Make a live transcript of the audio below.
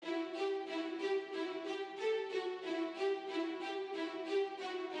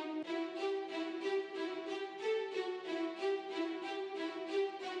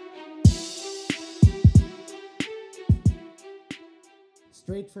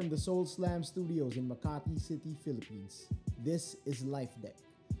Straight from the Soul Slam studios in Makati City, Philippines, this is Life Deck,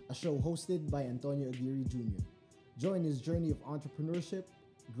 a show hosted by Antonio Aguirre Jr. Join his journey of entrepreneurship,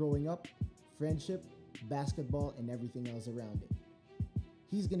 growing up, friendship, basketball, and everything else around it.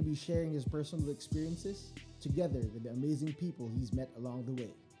 He's going to be sharing his personal experiences together with the amazing people he's met along the way.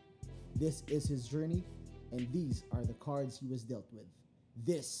 This is his journey, and these are the cards he was dealt with.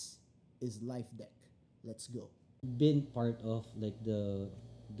 This is Life Deck. Let's go. Been part of like the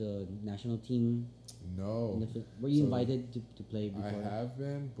national team? No. Were you invited to play before? I have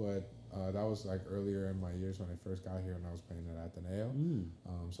been, but that was like earlier in my years when I first got here and I was playing at Ateneo.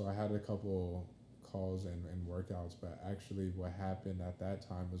 So I had a couple calls and workouts, but actually what happened at that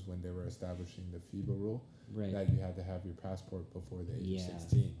time was when they were establishing the FIBA rule that you had to have your passport before the age of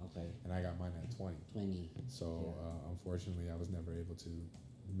 16. Okay. And I got mine at 20. So unfortunately I was never able to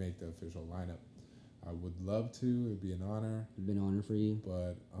make the official lineup. I would love to. It'd be an honor. It'd be an honor for you.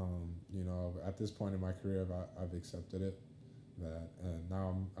 But at this point in my career, I've accepted it. That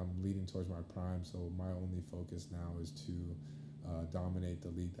now I'm leading towards my prime. So my only focus now is to dominate the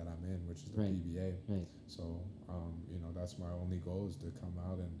league that I'm in, which is the PBA. Right. So that's my only goal, is to come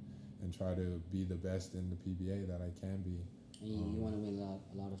out and try to be the best in the PBA that I can be. And you want to win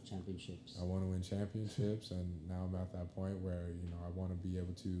a lot of championships. I want to win championships, and now I'm at that point where I want to be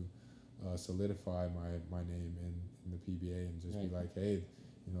able to solidify my name in the PBA and just be like, hey,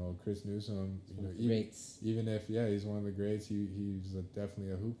 Chris Newsome, even if he's one of the greats, he's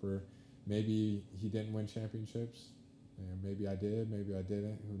definitely a hooper. Maybe he didn't win championships, and maybe I did, maybe I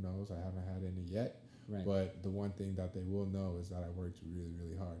didn't. Who knows? I haven't had any yet. Right. But the one thing that they will know is that I worked really,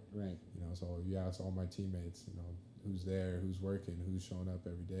 really hard. Right. So if you ask all my teammates, who's there, who's working, who's showing up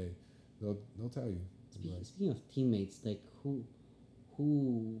every day, they'll tell you. Speaking of teammates, like who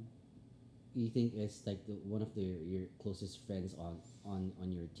you think is like one of your closest friends on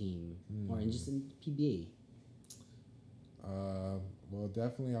your team or just in PBA? Well,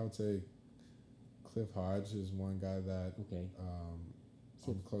 definitely I would say Cliff Hodge is one guy that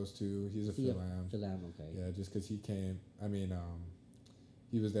I'm close to. He's a Philam. Philam, okay. Yeah, just because he came. I mean,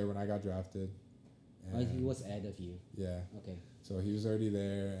 he was there when I got drafted. And he was ahead of you. Yeah. Okay. So he was already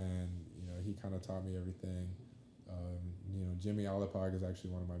there, and he kind of taught me everything. Jimmy Alapag is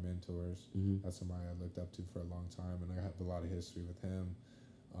actually one of my mentors. That's somebody I looked up to for a long time, and I have a lot of history with him.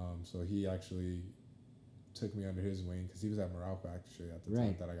 So he actually took me under his wing because he was at Merauke actually at the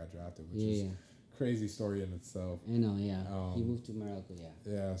time that I got drafted, which is crazy story in itself. I know, yeah. He moved to Merauke,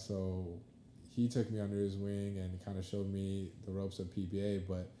 Yeah, so he took me under his wing and kind of showed me the ropes of PBA,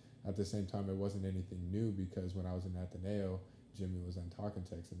 but at the same time, it wasn't anything new because when I was in Ateneo, Jimmy was in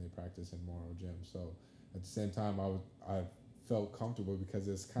Talkentex and they practiced in Morro Gym. So at the same time, I felt comfortable because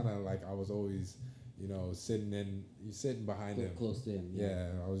it's kind of like I was always, sitting behind him. Close to him. Yeah,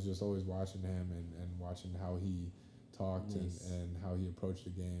 I was just always watching him and watching how he talked and how he approached the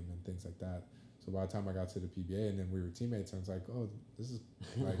game and things like that. So by the time I got to the PBA and then we were teammates, I was like, oh, this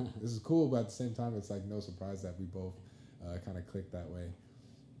is cool. But at the same time, it's like no surprise that we both kind of clicked that way.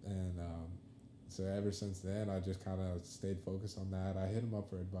 And so ever since then, I just kind of stayed focused on that. I hit him up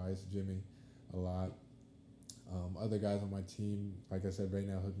for advice, Jimmy, a lot. Other guys on my team, like I said, right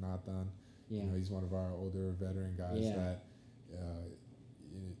now, Hugnatan. He's one of our older veteran guys that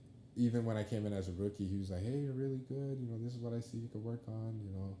even when I came in as a rookie, he was like, hey, you're really good. This is what I see you could work on.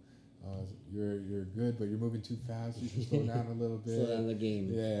 You're good, but you're moving too fast. You should slow down a little bit. Slow down the game.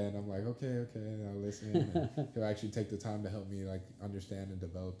 Yeah, and I'm like, okay, and I'll listen. And he'll actually take the time to help me like understand and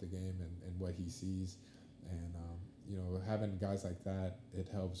develop the game and what he sees. And having guys like that, it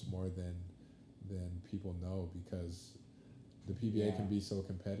helps more than people know, because the PBA can be so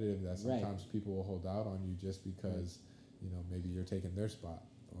competitive that sometimes people will hold out on you just because maybe you're taking their spot,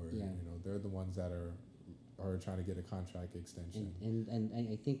 or they're the ones that are trying to get a contract extension. And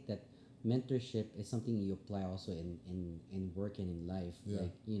I think that mentorship is something you apply also in work and in life.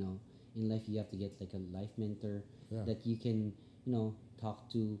 Like in life you have to get like a life mentor that you can talk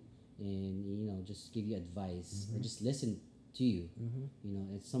to and just give you advice or just listen to you.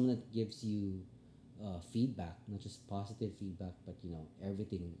 It's someone that gives you feedback, not just positive feedback, but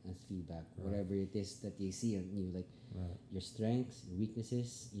everything as feedback, whatever it is that they see on you, like your strengths, your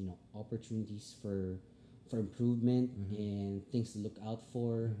weaknesses, opportunities for improvement and things to look out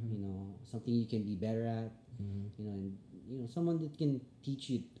for, something you can be better at, and someone that can teach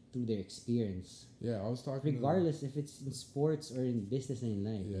you through their experience. Yeah, I was talking regardless if it's in sports or in business and in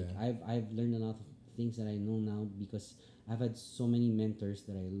life. Like I've learned a lot of things that I know now because I've had so many mentors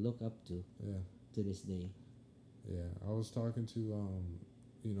that I look up to this day. Yeah, I was talking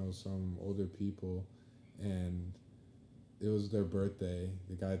to some older people, and it was their birthday.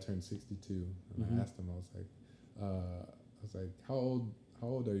 The guy turned 62, and I asked him. I was like, how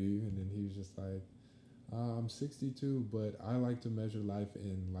old are you? And then he was just like, I'm 62, but I like to measure life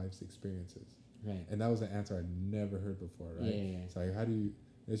in life's experiences. Right. And that was an answer I'd never heard before, right? Yeah. It's like, how do you,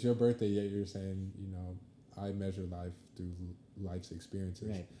 it's your birthday, yet you're saying, I measure life through life's experiences.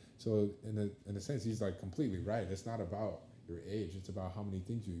 Right. So in a sense, he's like completely right. It's not about your age. It's about how many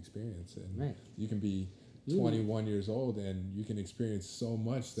things you experience. And you can be 21 years old and you can experience so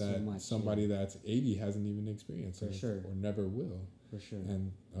much that somebody that's 80 hasn't even experienced. For sure. Or never will. For sure.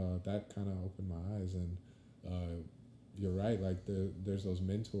 And that kind of opened my eyes. And you're right. Like there's those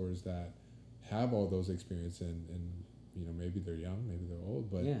mentors that have all those experiences and maybe they're young, maybe they're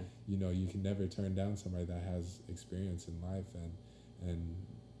old, but you can never turn down somebody that has experience in life and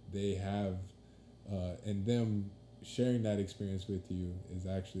they have and them sharing that experience with you is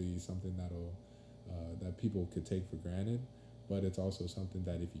actually something that people could take for granted, but it's also something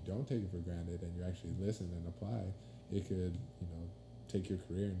that if you don't take it for granted and you actually listen and apply, it could take your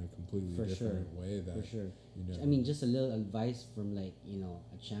career in a completely different way. That for sure. I mean, just a little advice from a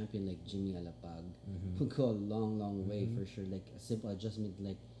champion like Jimmy Alapag, who go a long way for sure. Like a simple adjustment,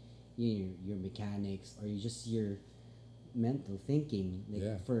 like your mechanics or your mental thinking,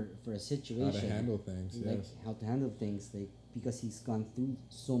 for a situation. How to handle things, how to handle things, because he's gone through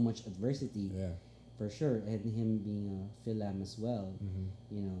so much adversity. Yeah. For sure, and him being a Philam as well.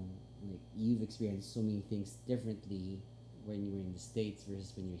 You've experienced so many things differently when you were in the States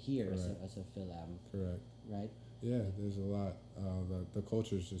versus when you're here as a Philam. Correct. Right? Yeah, there's a lot. The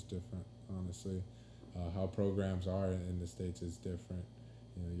culture is just different, honestly. How programs are in the States is different.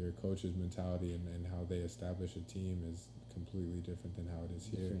 Your coach's mentality and how they establish a team is completely different than how it is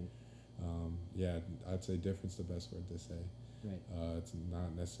here. I'd say different's the best word to say. Right. It's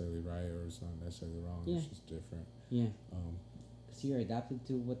not necessarily right or it's not necessarily wrong. Yeah. It's just different. Yeah. Because you're adapted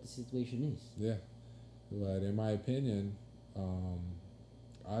to what the situation is. Yeah. But in my opinion,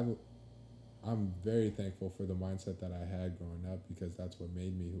 I'm very thankful for the mindset that I had growing up because that's what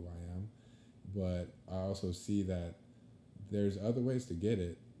made me who I am. But I also see that there's other ways to get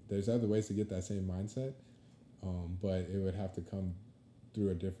it. There's other ways to get that same mindset, but it would have to come through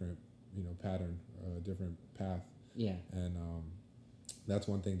a different, pattern, a different path. Yeah. And that's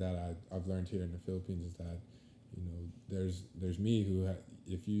one thing that I've learned here in the Philippines is that, there's me who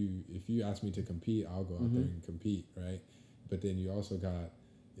if you ask me to compete, I'll go out there and compete, right? But then you also got,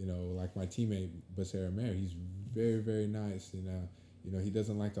 like my teammate Basera Mayer, he's very, very nice, he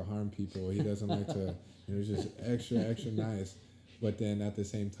doesn't like to harm people. He doesn't like to, he's just extra nice. But then at the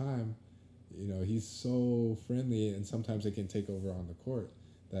same time, he's so friendly and sometimes it can take over on the court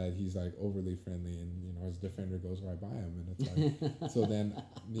that he's like overly friendly and, his defender goes right by him. And it's like, so then,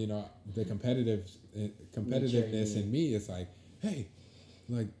 the competitiveness in me is like, hey,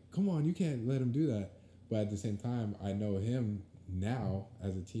 like, come on, you can't let him do that. But at the same time, I know him now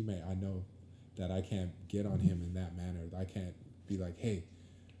as a teammate. I know that I can't get on him in that manner. I can't be like, hey,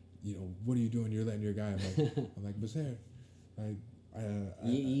 what are you doing? You're letting your guy. I'm like, Basera, like,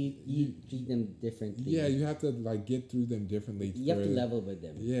 you treat them differently. Yeah, you have to like get through them differently. You have to level with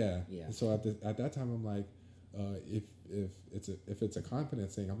them. Yeah. So at that time, I'm like, if it's a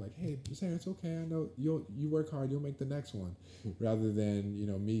confidence thing, I'm like, hey, Basera, it's okay. I know you work hard. You'll make the next one. Rather than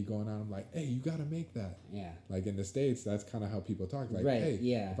me going out, I'm like, hey, you got to make that. Yeah. Like in the States, that's kind of how people talk. Like, hey,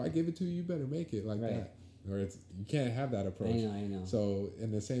 if I give it to you, you better make it like that. Or you can't have that approach. I know. So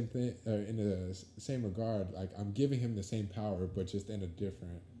in the same thing, in the same regard, like I'm giving him the same power, but just in a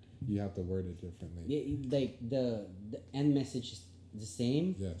different. You have to word it differently. Yeah, like the end message is the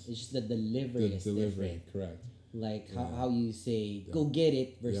same. Yes. It's just the delivery is different. Correct. Like how you say go get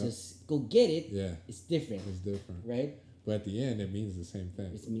it versus go get it. Yeah. It's different. It's different. Right. But at the end, it means the same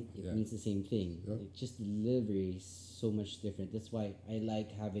thing. It means the same thing. Yep. Like just delivery is so much different. That's why I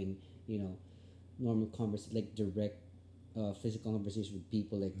like having normal conversation, like direct physical conversation with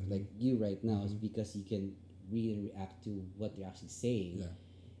people like you right now, is because you can read and react to what they're actually saying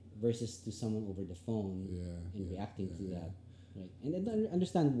versus to someone over the phone and reacting to that. Right. And I don't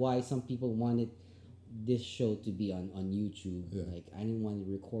understand why some people wanted this show to be on YouTube. Like I didn't want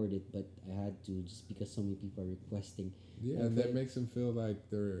to record it, but I had to just because so many people are requesting. Yeah, and that makes them feel like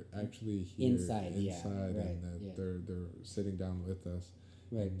they're actually here inside and that they're sitting down with us.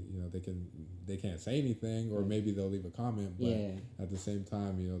 Right. And, they can't say anything, or maybe they'll leave a comment, but at the same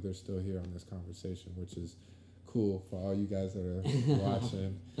time, they're still here on this conversation, which is cool for all you guys that are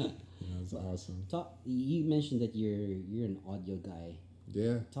watching. It's awesome. You mentioned that you're an audio guy.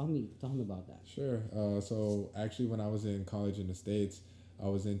 Yeah. Tell me about that. Sure. So actually, when I was in college in the States, I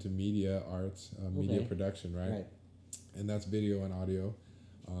was into media arts, media production, right? and that's video and audio.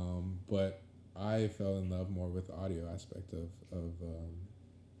 But I fell in love more with the audio aspect of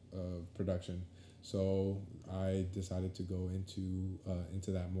production. So I decided to go into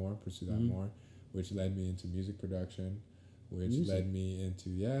that more, pursue that more, which led me into music production, which led me into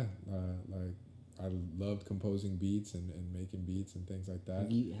like I loved composing beats and making beats and things like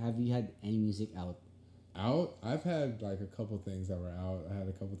that. Have you had any music out? I've had like a couple things that were out. I had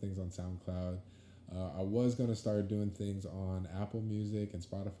a couple things on SoundCloud. I was gonna start doing things on Apple Music and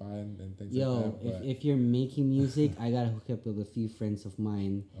Spotify and things like that. If you're making music, I gotta hook up with a few friends of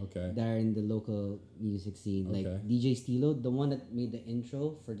mine Okay. that are in the local music scene, like Okay. DJ Stilo, the one that made the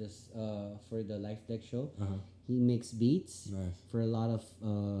intro for this for the Life Deck show. Uh-huh. He makes beats Nice. for a lot of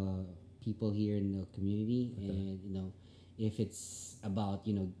people here in the community, Okay. and if it's about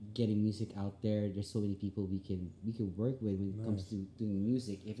getting music out there, there's so many people we can work with when it comes Nice. to doing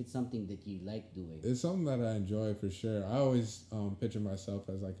music. If it's something that you like doing, It's something that I enjoy for sure. I always picture myself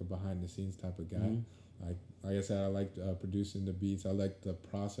as like a behind the scenes type of guy. Like I said, I like producing the beats. I like the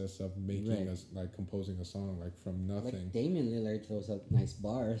process of making like composing a song like from nothing. like Damian Lillard throws out nice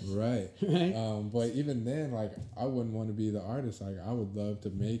bars, Right. right? But even then, like I wouldn't want to be the artist. Like I would love to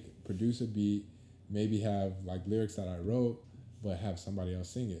produce a beat, maybe have like lyrics that I wrote, but have somebody else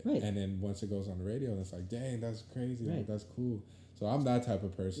sing it. Right. And then once it goes on the radio, it's like, dang, that's crazy. Right. Like that's cool. So I'm that type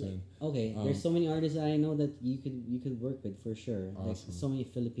of person. Okay, there's so many artists that I know that you could work with for sure. Like Awesome. so many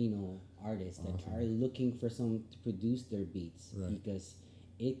Filipino artists that Awesome. are looking for someone to produce their beats Right. because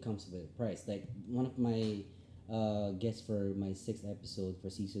it comes with a price. Like one of my guests for my 6th episode for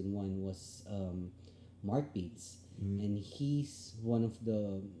season 1 was Mark Beats, and he's one of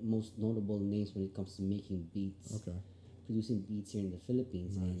the most notable names when it comes to making beats. Okay. Producing beats here in the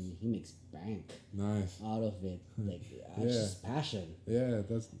Philippines, Nice. and he makes bank Nice. out of it. Like Yeah. it's just passion. Yeah,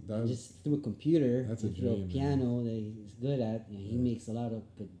 that's Just through a computer, That's a and through a dream, piano that he's good at, he makes a lot of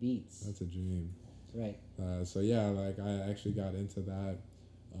good beats. that's a dream. Right. So yeah, like I actually got into that.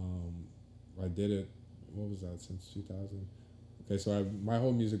 I did it. What was that since 2000? Okay, so my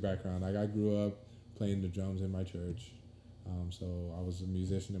whole music background. Like I grew up playing the drums in my church. So I was a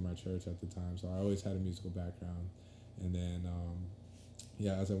musician in my church at the time. So I always had a musical background. And then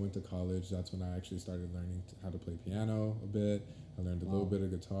as I went to college, that's when I actually started learning how to play piano a bit. I learned a little bit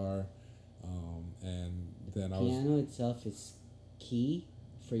of guitar, and then Piano itself is key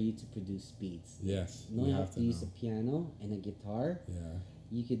for you to produce beats. Yes, Knowing you how have to to use know. a piano and a guitar, Yeah.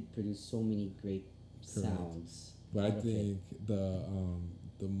 you could produce so many great sounds. But I out of it. think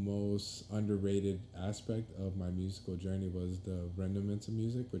the most underrated aspect of my musical journey was the rudiments of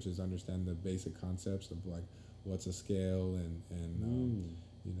music, which is understand the basic concepts of like what's a scale and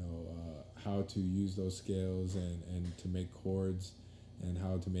how to use those scales and to make chords and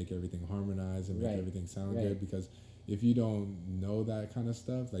how to make everything harmonize and make Right. everything sound Right. good. Because if you don't know that kind of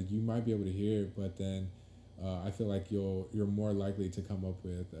stuff, like you might be able to hear it, but then I feel like you're more likely to come up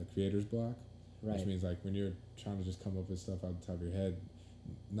with a creator's block. Right. Which means like when you're trying to just come up with stuff out the top of your head,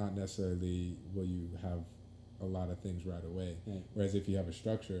 not necessarily will you have a lot of things right away. Right. Whereas if you have a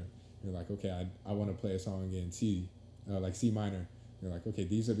structure, you're like, okay, I want to play a song in C, like C minor. You're like, okay,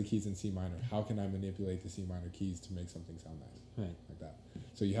 these are the keys in C minor. How can I manipulate the C minor keys to make something sound nice? Right. Like that.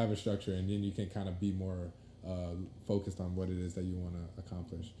 So you have a structure, and then you can kind of be more focused on what it is that you want to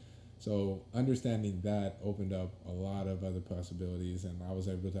accomplish. So understanding that opened up a lot of other possibilities, and I was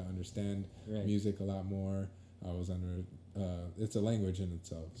able to understand Right. music a lot more. I was under it's a language in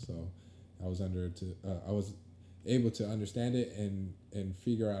itself, so I was I was able to understand it and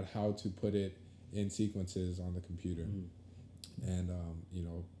figure out how to put it in sequences on the computer. And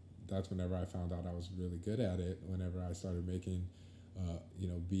that's whenever I found out I was really good at it. Whenever I started making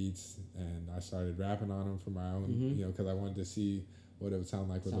beats, and I started rapping on them for my own, because I wanted to see what it would sound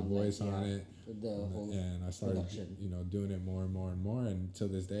like with a voice on it. The whole And I started, production. doing it more and more and more. And till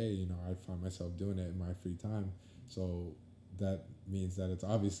this day, I find myself doing it in my free time. So that means that it's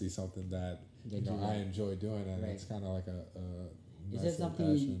obviously something that I enjoy doing, and Right. it's kind of like a Is nice that little something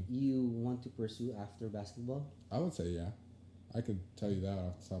passion. you want to pursue after basketball? I would say, yeah. I could tell you that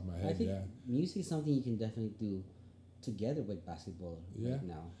off the top of my I head, think yeah. music is something you can definitely do together with basketball Yeah. right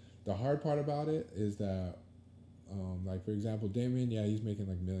now. The hard part about it is that, like for example, Damien, he's making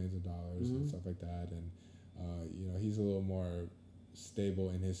like millions of dollars and stuff like that, and he's a little more stable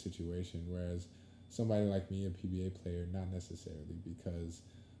in his situation, whereas somebody like me, a PBA player, not necessarily, because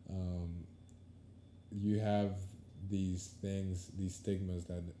you have these stigmas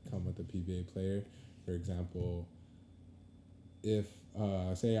that come with a PBA player. For example, if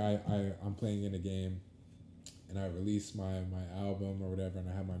say I'm playing in a game and I release my album or whatever, and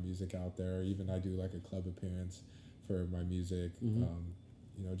I have my music out there, or even I do like a club appearance for my music, you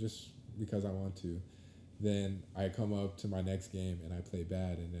know, just because I want to. Then I come up to my next game and I play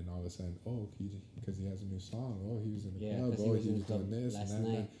bad, and then all of a sudden, because he has a new song. Oh, he was in the club. Oh, he was doing this and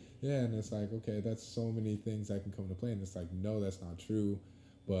that. Yeah, and it's like, okay, that's so many things that can come into play, and it's like, no, that's not true,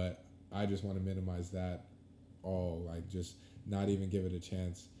 but I just want to minimize that all, like just not even give it a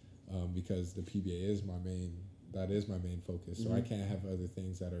chance, because the PBA is my main. That is my main focus. So I can't have other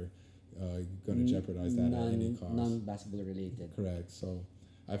things that are going to jeopardize that at any cost. Non-basketball related. Correct. So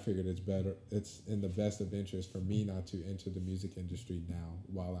I figured it's in the best of interest for me not to enter the music industry now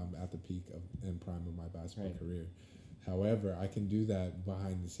while I'm at the peak and prime of my basketball career. However, I can do that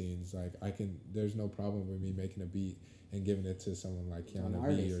behind the scenes. Like there's no problem with me making a beat and giving it to someone like Keanu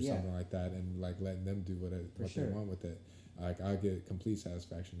B or something like that, and like letting them do what they want with it. Like I get complete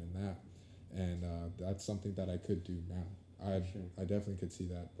satisfaction in that, and that's something that I could do now. I definitely could see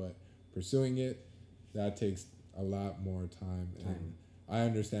that, but pursuing it, that takes a lot more time. And I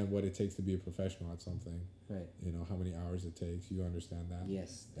understand what it takes to be a professional at something. Right. You know how many hours it takes. You understand that.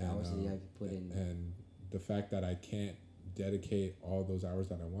 Yes, the hours that you have to put in. And the fact that I can't dedicate all those hours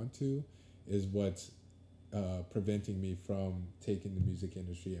that I want to is what's preventing me from taking the music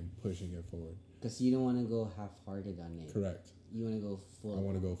industry and pushing it forward. Because you don't want to go half-hearted on it. Correct. You want to go full. I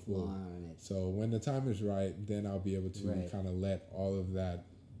want to go full on it. So when the time is right, then I'll be able to kind of let all of that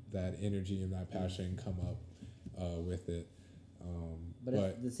energy and that passion come up with it. But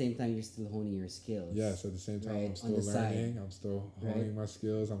at the same time, you're still honing your skills. Yes, at the same time, I'm still learning. I'm still honing my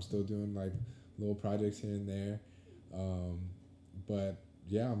skills. I'm still doing like little projects here and there. But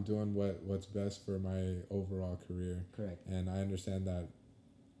yeah, I'm doing what's best for my overall career. Correct. And I understand that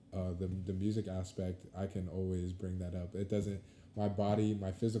the music aspect, I can always bring that up. It doesn't,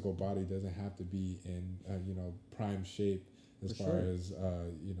 my physical body doesn't have to be in, prime shape as far as,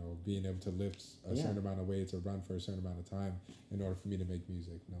 being able to lift a certain amount of weights or run for a certain amount of time in order for me to make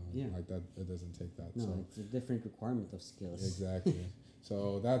music. No, like that, it doesn't take that. No, so it's a different requirement of skills. Exactly.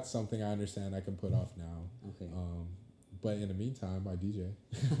 So that's something I understand I can put off now. Okay. But in the meantime, I DJ.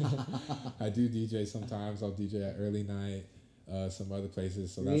 I do DJ sometimes. I'll DJ at early night, some other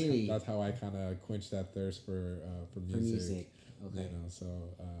places. So that's how I kind of quench that thirst for music. For music. Okay. So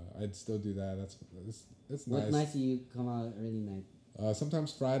I'd still do that. It's nice. What nights do you come out early night?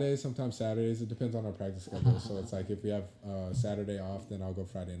 Sometimes Fridays, sometimes Saturdays. It depends on our practice schedule. So it's like if we have Saturday off, then I'll go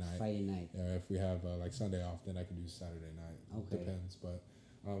Friday night. Friday night. If we have like Sunday off, then I can do Saturday night. Okay. Depends, but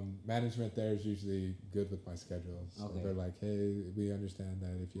management there is usually good with my schedule. So they're like, hey, we understand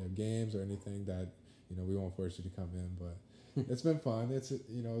that if you have games or anything that we won't force you to come in, but it's been fun. It's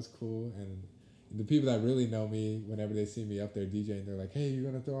it's cool, and the people that really know me, whenever they see me up there DJing, they're like, hey, you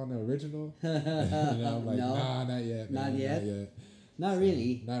gonna throw on the original? I'm like, no, nah, not yet. Man, not yet. Not so,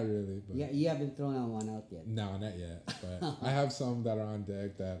 really. Not really. But yeah, you haven't thrown on one out yet. No, not yet. But I have some that are on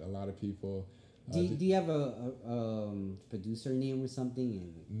deck that a lot of people. Do you have a producer name or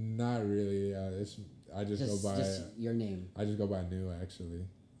something? Not really. I just go by just your name. I just go by New actually.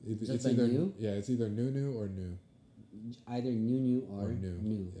 It's either New. Yeah, it's either New or New. Either New or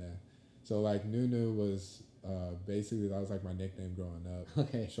New. Yeah. So like New was basically that was like my nickname growing up.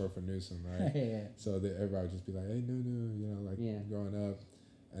 Okay. Short for Newsom, right? Yeah. So everybody would just be like, hey, New, growing up.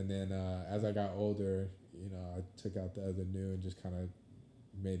 And then as I got older, I took out the other New and just kind of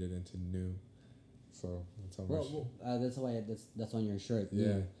made it into New. So that's how much. That's why that's on your shirt.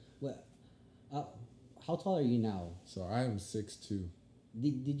 Yeah. Well, how tall are you now? So I am 6'2".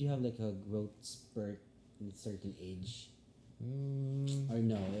 Did you have like a growth spurt in a certain age? Or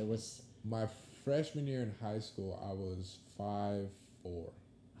no, it was my freshman year in high school. I was 5'4".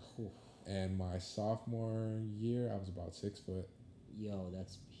 Oh. And my sophomore year, I was about 6 foot. Yo,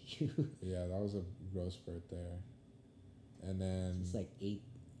 that's huge. Yeah, that was a growth spurt there. And then it's like 8.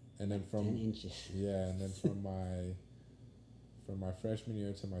 And then from 10 inches. Yeah, and then from my freshman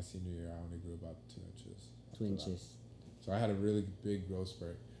year to my senior year, I only grew about 2 inches. 2 inches. So I had a really big growth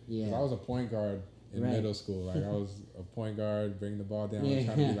spurt. Yeah. 'Cause I was a point guard in middle school. Like I was a point guard, bring the ball down, trying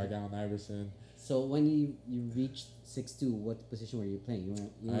to be like Allen Iverson. So when you reached 6'2", what position were you playing?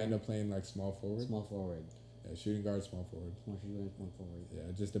 I ended up playing like small forward. Small forward. Yeah, shooting guard, small forward. Small shooting guard, small forward. Yeah,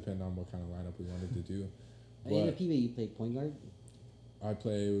 it just depended on what kind of lineup we wanted to do. In the PBA, you play point guard? I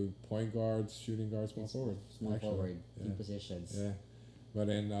play point guard, shooting guard, small forward. Small forward, in positions. Yeah. But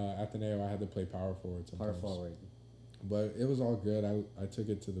in Ateneo, I had to play power forward sometimes. Power forward. But it was all good. I took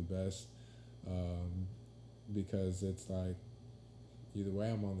it to the best because it's like either way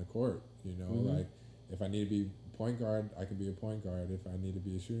I'm on the court, like if I need to be point guard, I can be a point guard. If I need to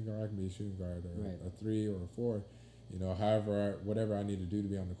be a shooting guard, I can be a shooting guard or a 3 or a 4. you know, whatever I need to do to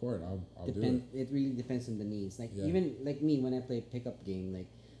be on the court, I'll do it. It really depends on the needs. Like Yeah. even like me, when I play a pickup game, like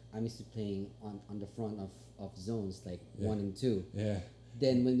I'm used to playing on the front of zones like Yeah. 1 and 2. Yeah.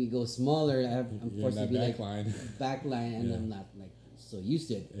 Then when we go smaller, I'm You're forced in to that be like backline. backline, and Yeah. I'm not like so used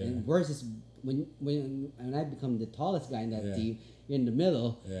to it. Yeah. And worse is when I become the tallest guy in that Yeah. team, you're in the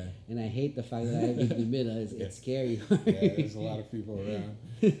middle, Yeah. and I hate the fact that I have to be in the middle. It's scary. Yeah, there's a lot of people around.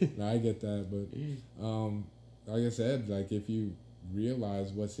 No, I get that, but like I said, like if you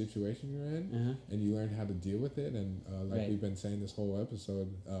realize what situation you're in Uh-huh. and you learn how to deal with it, and like Right. we've been saying this whole episode,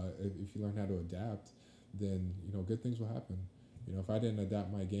 if you learn how to adapt, then you know good things will happen. You know, if I didn't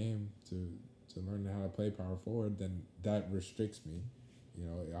adapt my game to learn how to play power forward, then that restricts me. You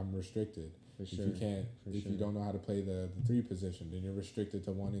know, I'm restricted. For If sure. you can't, if sure. you don't know how to play the 3 position, then you're restricted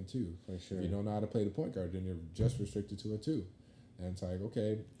to 1 and 2. For sure. If you don't know how to play the point guard, then you're just restricted to a 2. And it's like,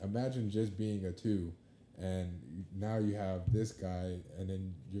 okay, imagine just being a 2, and now you have this guy, and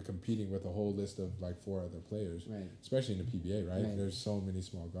then you're competing with a whole list of like 4 other players, Right. especially in the PBA, right? Right. There's so many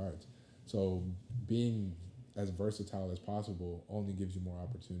small guards. So being as versatile as possible only gives you more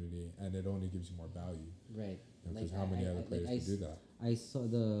opportunity, and it only gives you more value. Right. Because how many other players could do that? I saw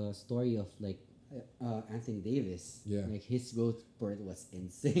the story of like Anthony Davis. Yeah. Like his growth spurt was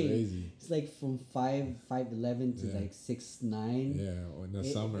insane. Crazy. It's like from 5'11" to Yeah. like 6'9". Yeah, in the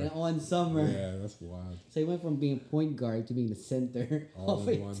summer. And on summer. Yeah, that's wild. So he went from being a point guard to being the center All of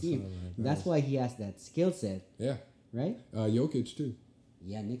in a one team. summer. That's why he has that skill set, Yeah. right? Jokic too.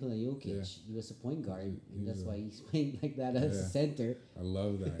 Yeah, Nikola Jokic. Yeah. He was a point guard, and He's that's a- why he's playing like that as a Yeah. center. I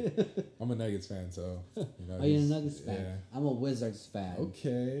love that. I'm a Nuggets fan, so you know. Oh, you're a he's- Nuggets fan. Yeah. I'm a Wizards fan.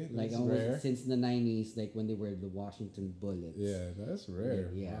 Okay, Like that's I rare. was since the '90s, like when they were the Washington Bullets. Yeah, that's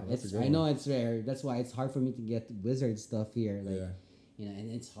rare. Yeah, Wow, that's a it's, good I know one. it's rare. That's why it's hard for me to get Wizards stuff here. Like, Yeah, you know, and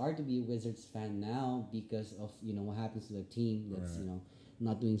it's hard to be a Wizards fan now because of what happens to the team that's Right.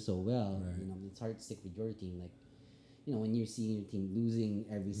 not doing so well. Right. It's hard to stick with your team. Like, when you're seeing your team losing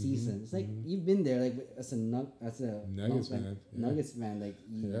every Mm-hmm, season, it's like you've been there. Like as a Nuggets fan. Yeah. Nuggets fan, like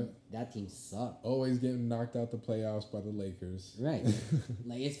Yeah. that team sucked. Always getting knocked out the playoffs by the Lakers. Right,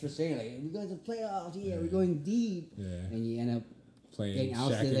 like it's frustrating. Like we're going to playoffs, Yeah. we're going deep, Yeah, and you end up playing getting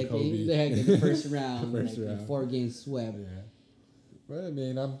Shaq ousted and like Kobe. in the first round, First like round. 4 games swept. Yeah, but I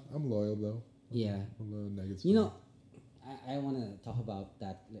mean, I'm loyal though. Yeah. I'm a loyal Nuggets. You fan. know, I want to talk about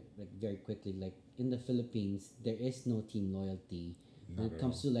that like very quickly. Like in the Philippines, there is no team loyalty when Not it at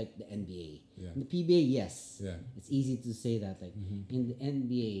comes all. to like the NBA. Yeah. In the PBA, yes, Yeah. it's easy to say that. Like Mhm. in the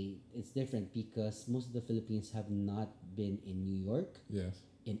NBA, it's different because most of the Philippines have not been in New York, Yes,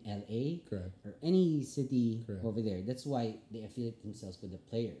 in LA, correct. or any city Correct. over there. That's why they affiliate themselves with the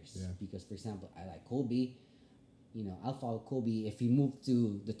players. Yeah. Because, for example, I like Kobe. I'll follow Kobe if he moved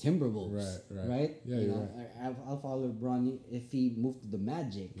to the Timberwolves. Right. Yeah, You you're know, or I'll follow LeBron if he moved to the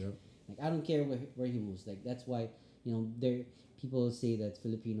Magic. Yep. Like I don't care where he moves. Like that's why there people say that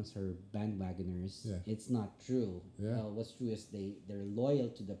Filipinos are bandwagoners. Yeah. It's not true. Yeah. What's true is they're loyal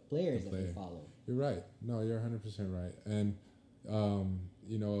to the players The that they player. follow. You're right. No, you're 100% right. And,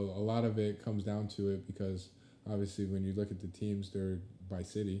 a lot of it comes down to it because obviously when you look at the teams, they're by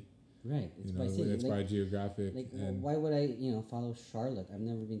city. Right. It's You know, by city. it's like, by geographic. like and why would I follow Charlotte? I've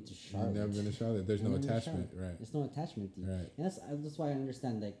never been to Charlotte. you've never been to Charlotte. There's I've no never been to attachment. Charlotte. Right. There's no attachment to you. Right. And that's why I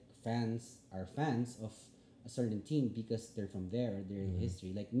understand like fans are fans of a certain team because they're from there, they're in Mhm.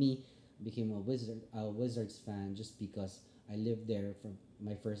 history. Like me, became a Wizards fan just because I lived there for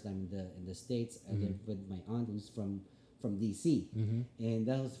my first time in the States. I Mhm. lived with my aunt who's from DC, Mm-hmm. and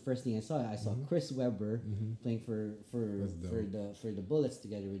that was the first thing I saw. I saw Mhm. Chris Webber Mm-hmm. playing for That's the Bullets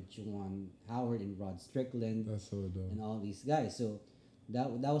together with Juwan Howard and Rod Strickland That's so dope. and all these guys. So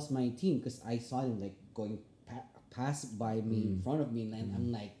that was my team because I saw them like going pass by me in front of me, and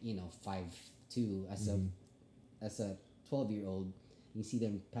I'm like 5'2" as a 12-year-old. You see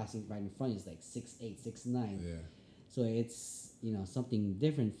them passing right in front. It's like 6'8", 6'9". Yeah. So it's something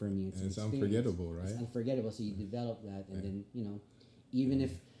different for me. And an it's experience. unforgettable, It's right? unforgettable. So you develop that, and Yeah. then even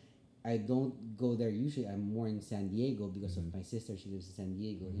if I don't go there usually, I'm more in San Diego because of my sister. She lives in San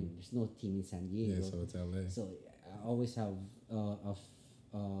Diego, and there's no team in San Diego. Yeah, so it's LA. So I always have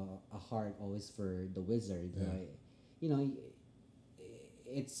a heart always for the Wizards. Yeah.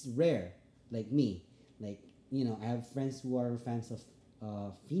 It's rare, like me. Like I have friends who are fans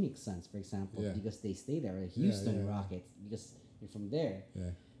of Phoenix Suns, for example, Yeah. because they stay there. Or Houston yeah. Rockets because they're from there.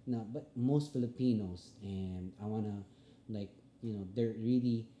 Yeah. No, but most Filipinos, and I wanna they're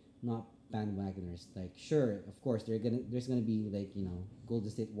really not bandwagoners. Like sure, of course, there's gonna be Golden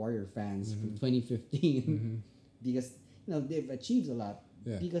State Warrior fans from 2015 Mm-hmm. because they've achieved a lot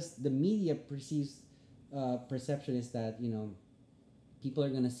Yeah. because the media perceives perception is that people are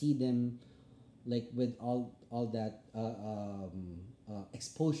gonna see them like with all that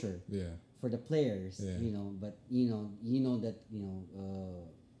exposure Yeah. for the players, Yeah. but that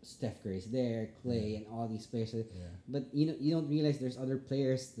Steph Curry is there, Clay, and all these players. Yeah. But you don't realize there's other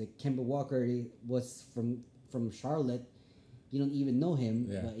players like Kemba Walker. He was from Charlotte. You don't even know him,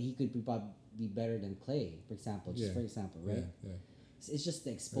 Yeah. but he could probably be better than Clay, for example. Just Yeah. for example, right? Yeah. It's just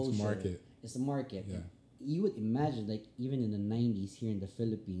the exposure. It's market. It's the market. Yeah. You would imagine, like, even in the 90s here in the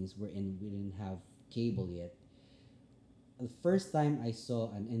Philippines, we didn't have cable yet. The first time I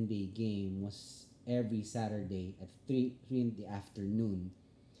saw an NBA game was every Saturday at 3 in the afternoon,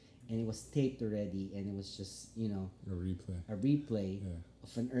 and it was taped already, and it was just A replay. a replay Yeah.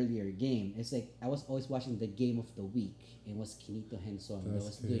 of an earlier game. It's like I was always watching the game of the week, and it was Kinito Henson that was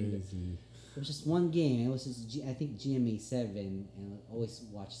That's doing it. crazy. It was just one game. It was just I think GMA 7, and I always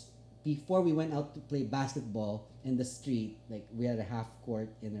watched before we went out to play basketball in the street. Like, we had a half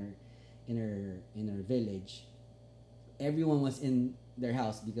court in our village. Everyone was in their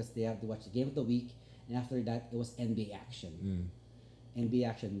house because they have to watch the game of the week, and after that it was NBA action. NBA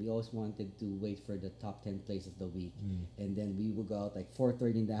action. We always wanted to wait for the top 10 plays of the week, and then we would go out like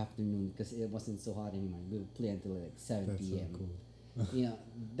 4:30 in the afternoon because it wasn't so hot anymore. We would play until like 7 That's so p.m. cool.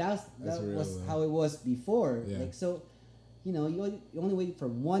 That real, was though. how it was before. Yeah. Like, so, you only waited for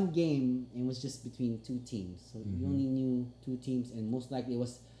one game, and it was just between two teams. So you only knew two teams, and most likely it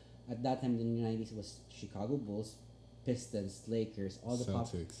was at that time in the 90s. It was Chicago Bulls, Pistons, Lakers, all the pop.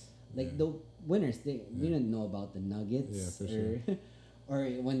 Celtics. Like the winners, we didn't know about the Nuggets. Yeah, for sure. Or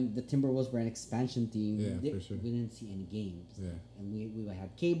when the Timberwolves were an expansion team. Yeah, for sure. We didn't see any games. Yeah. And we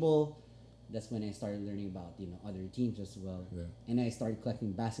had cable. That's when I started learning about other teams as well. Yeah. And I started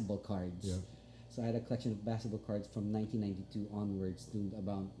collecting basketball cards. Yeah. So I had a collection of basketball cards from 1992 onwards to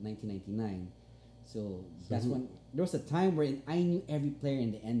about 1999. So that's when there was a time where I knew every player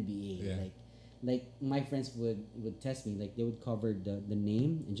in the NBA. Yeah. Like my friends would test me. Like, they would cover the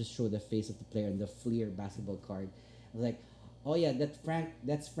name and just show the face of the player on the Fleer basketball card. I was like, oh yeah, that's Frank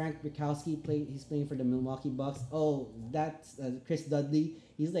Rikowski. He's playing for the Milwaukee Bucks. Oh, that's Chris Dudley.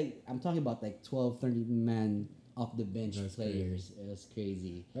 He's like, I'm talking about like 12, 30 man off the bench That's players. crazy. It was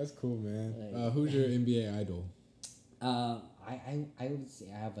crazy. That's cool, man. Like- Who's your NBA idol? I would say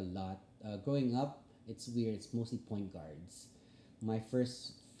I have a lot. Growing up, it's weird. It's mostly point guards. My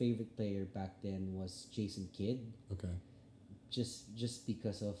first favorite player back then was Jason Kidd. Okay. Just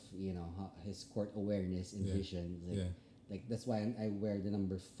because of his court awareness and Yeah. vision. Yeah. Like, that's why I wear the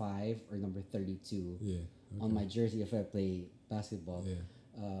number 5 or number 32 Yeah. on my jersey if I play basketball. Yeah.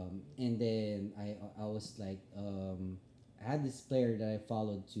 And then I was like, I had this player that I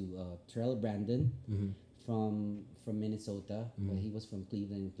followed to Terrell Brandon Mm-hmm. from Minnesota. Mhm. He was from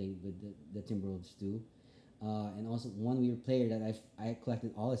Cleveland and played with the Timberwolves too. And also one weird player that I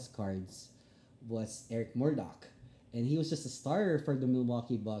collected all his cards was Eric Murdoch, and he was just a starter for the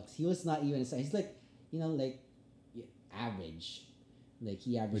Milwaukee Bucks. He was not even he's like average, like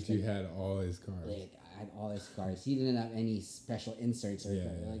he averaged. But you had all his cards. Like, I had all his cards. He didn't have any special inserts or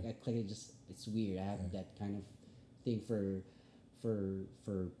Yeah, like I click it. Just it's weird. I have Yeah. that kind of thing for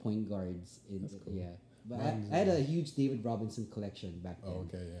point guards. That's cool. Yeah, but Mine's, I had a huge David Robinson collection back then. Oh,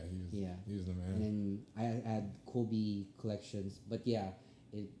 okay. Yeah. He was the man. And then I had Kobe collections, but yeah,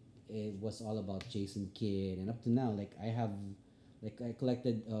 it was all about Jason Kidd, and up to now, like I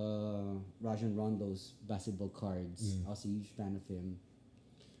collected Rajon Rondo's basketball cards. I was a huge fan of him.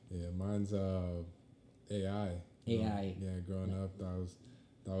 Yeah, mine's AI. AI. Yeah, growing up, that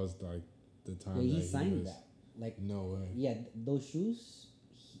was like the time. Yeah, he that signed was, that. Like, No way. yeah, those shoes.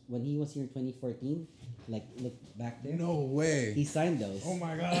 When he was here in 2014, like, look back there. No way. He signed those. Oh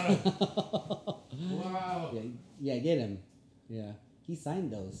my god. Wow. Yeah, get him. Yeah, he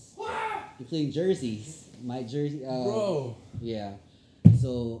signed those. Including jerseys. My jersey. Bro. Yeah.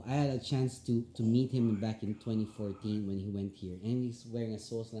 So I had a chance to meet him back in 2014 when he went here, and he's wearing a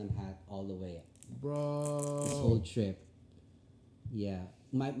Soul Slam hat all the way Bro. this whole trip. Yeah,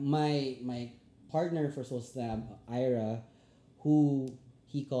 my partner for Soul Slam, Ira, who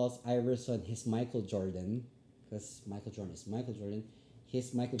he calls Iverson his Michael Jordan, because Michael Jordan is Michael Jordan.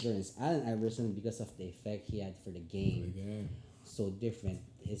 His Michael Jordan is Allen Iverson because of the effect he had for the game. So different.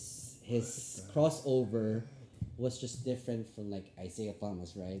 His crossover was just different from like Isaiah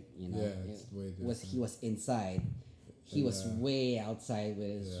Thomas, right? Yeah, it's way different. He was inside. He was way outside with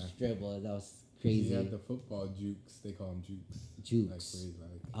his dribble. That was crazy. He had the football jukes. They call him jukes. Jukes. Like crazy,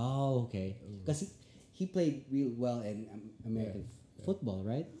 like. Oh, okay. Because he played real well in American football,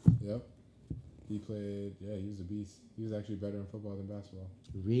 right? Yep. He played. Yeah, he was a beast. He was actually better in football than basketball.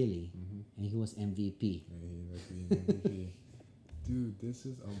 Really? And he was MVP. And he ended up being MVP. Dude, this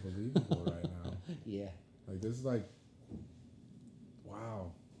is unbelievable right now. Yeah. Like this is like,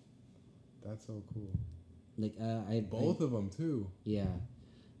 wow, that's so cool. Like Both of them too. Yeah.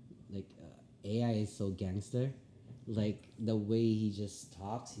 Like AI is so gangster. Like the way he just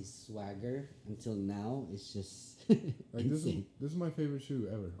talks, his swagger until now is just Like insane. this is my favorite shoe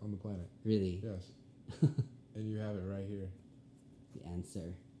ever on the planet. Really? Yes. And you have it right here. The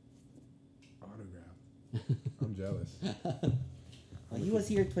answer. Autograph. I'm jealous. He was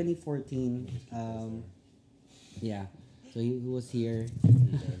here 2014. Yeah. So he was here.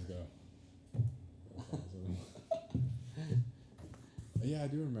 You guys go. Yeah, I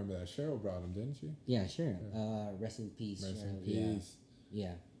do remember that. Cheryl brought him, didn't she? Yeah, sure. Yeah. Rest in peace. Rest in Cheryl. peace.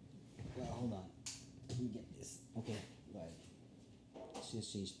 Yeah. Well, hold on. Let me get this. Okay. Right. Let's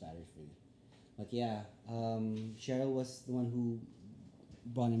just change batteries for you. But yeah, Cheryl was the one who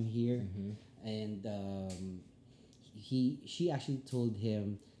brought him here, and she actually told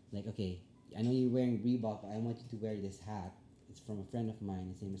him like, okay, I know you're wearing Reebok, but I want you to wear this hat. It's from a friend of mine.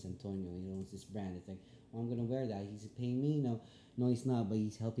 His name is Antonio. He owns this brand. It's like, well, I'm gonna wear that. He's paying me. No, he's not. But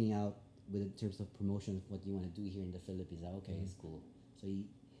he's helping out with in terms of promotion of what you want to do here in the Philippines. Like, okay, it's cool. So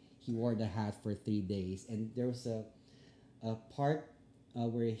he wore the hat for 3 days, and there was a part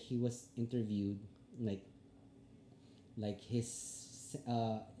where he was interviewed, like his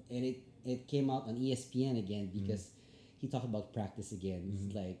and it came out on ESPN again because he talked about practice again.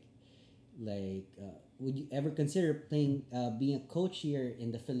 It's would you ever consider playing being a coach here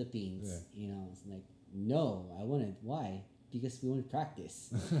in the Philippines? Yeah. You know, it's like, no, I wouldn't. Why? Because we want to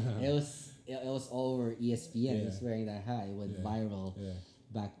practice. it was all over ESPN. He was wearing that hat. It went viral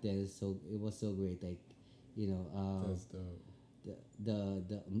back then. So it was so great. Like, you know, That's dope.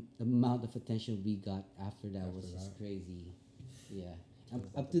 The amount of attention we got after that was just crazy. Yeah.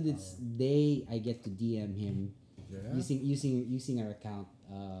 Up to this day, I get to DM him using our account,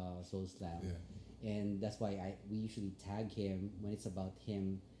 Soul Slam. Yeah. And that's why we usually tag him when it's about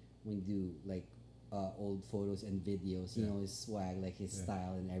him, when we do like old photos and videos, you know, his swag, like his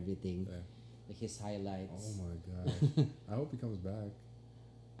style and everything, like his highlights. Oh my gosh. I hope he comes back.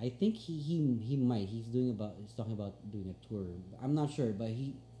 I think he might. He's talking about doing a tour. I'm not sure, but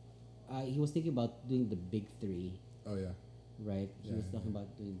he was thinking about doing the big three. Oh yeah. Right. He was talking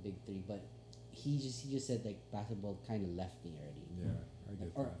about doing big three, but he just said like basketball kind of left me already. Yeah, I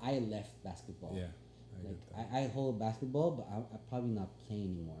get or that. I left basketball. Yeah, I like get that. I hold basketball, but I probably not play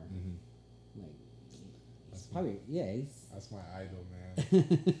anymore. Like it's probably That's my idol,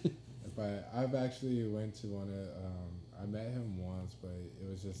 man. But I've actually went to one of I met him once, but it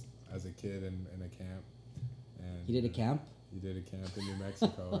was just as a kid in a camp. And he did a camp. He did a camp in New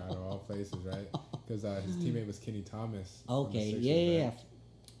Mexico, out of all places, right? Because his teammate was Kenny Thomas. Okay, Sixers, yeah. right?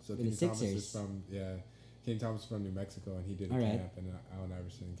 So Kenny Thomas is from Kenny Thomas is from New Mexico, and he did a camp, and Allen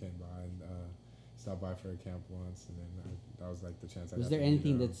Iverson came by and stopped by for a camp once, and then that was like the chance. Was there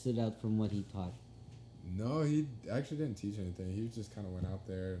anything that stood out from what he taught? No, he actually didn't teach anything. He just kind of went out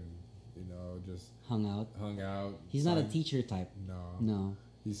there and just hung out. He's not a teacher type. No.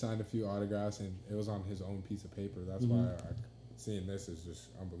 He signed a few autographs, and it was on his own piece of paper. That's why seeing this is just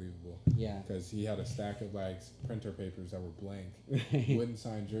unbelievable. Yeah. Because he had a stack of like printer papers that were blank. Right. Wouldn't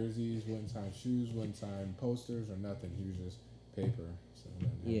sign jerseys, wouldn't sign shoes, wouldn't sign posters or nothing. He was just paper. So then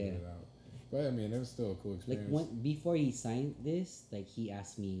handed it out. But I mean, it was still a cool experience. Like before he signed this, like he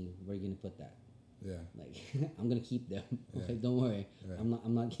asked me, "Where are you gonna put that?" Yeah. Like I'm gonna keep them. Yeah. Like don't worry,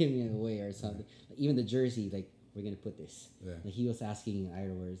 I'm not giving it away or something. Like, even the jersey, like we're gonna put this. Yeah. Like he was asking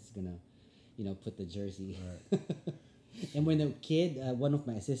Ira where it's gonna, put the jersey. Right. And when the kid, one of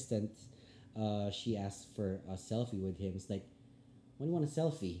my assistants, she asked for a selfie with him. It's like, when do you want a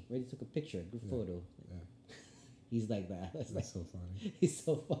selfie? We already took a picture, group photo. Yeah. He's like that. That's so funny. He's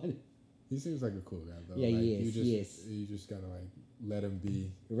so funny. He seems like a cool guy though. Yeah, like, he is. You just gotta like let him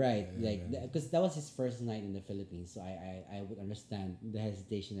be. Right, because that was his first night in the Philippines, so I would understand the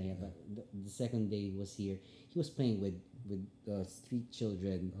hesitation that he had. But the second day he was here, he was playing with street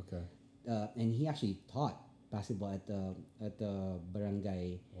children. Okay. And he actually taught basketball at the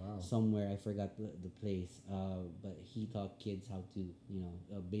barangay. Wow. Somewhere, I forgot the place. But he taught kids how to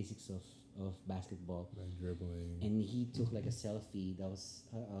basics of basketball. Like dribbling. And he took like a selfie that was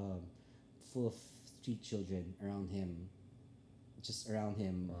full of street children around him.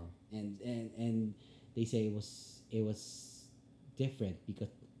 Wow. And they say it was different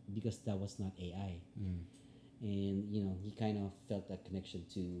because that was not AI. And he kind of felt that connection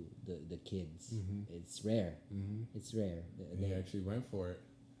to the kids. It's rare. It's rare. He actually went for it.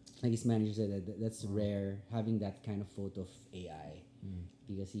 like his manager said that's rare having that kind of photo of AI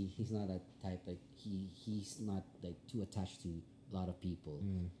because he's not that type like he's not like too attached to a lot of people.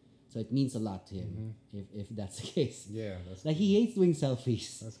 So it means a lot to him if that's the case. Yeah, that's like cool. he hates doing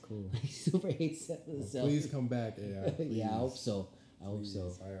selfies. That's cool. He super hates selfies. Please come back, AI. Please. Yeah, I hope so. I hope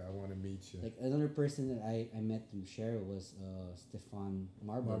so. I want to meet you. Like another person that I met through Cheryl was Stefan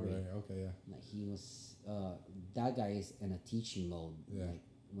Marbury. Okay, yeah. Like he was that guy is in a teaching mode. Yeah. Like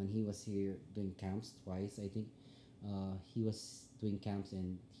when he was here doing camps twice, I think he was doing camps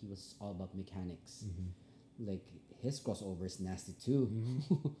and he was all about mechanics. Like his crossover is nasty too.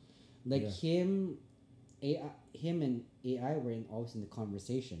 Like him and AI were always in the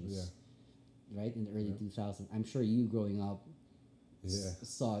conversations. Yeah. Right in the early 2000s. I'm sure you growing up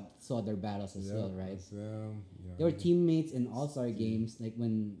saw their battles as well, right? They were teammates in All-Star games, like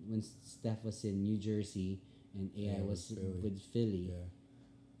when Steph was in New Jersey and AI was with Philly.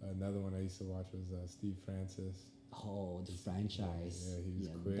 Yeah. Another one I used to watch was Steve Francis. Oh, the franchise. Yeah, he was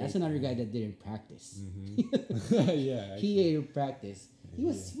quick. That's another guy that didn't practice. Yeah. He didn't practice. He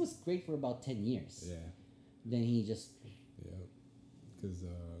was great for about 10 years. Yeah. Then he just... Yeah. Because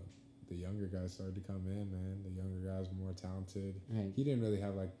the younger guys started to come in, man. The younger guys were more talented. Right. He didn't really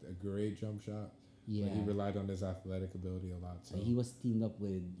have like a great jump shot. Yeah. But he relied on his athletic ability a lot. So he was teamed up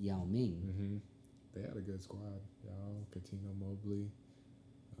with Yao Ming. They had a good squad. Yao, Coutinho, Mobley.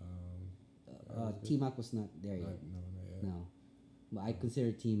 T-Mac was not there yet. Not yet. No. But I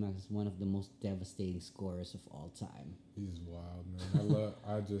consider T-Mac as one of the most devastating scorers of all time. He's wild, man.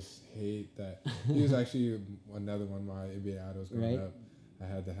 I just hate that. He was actually another one of my NBA idols growing up. I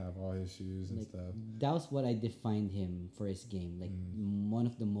had to have all his shoes and stuff. That was what I defined him for his game. Like one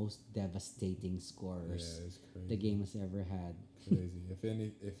of the most devastating scorers it's crazy. the game has ever had. Crazy.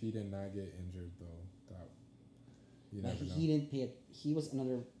 If he did not get injured though, that you never know. He didn't pay it. He was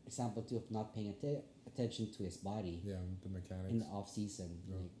another example too of not paying attention to his body. Yeah, the mechanics in the off season.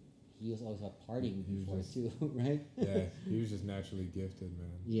 Yeah. Like he was always out partying He was before just- too, right? Yeah, he was just naturally gifted,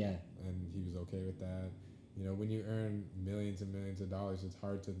 man. Yeah. And he was okay with that. You know, when you earn millions and millions of dollars, it's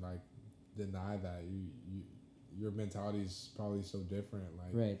hard to like deny that. Your mentality is probably so different.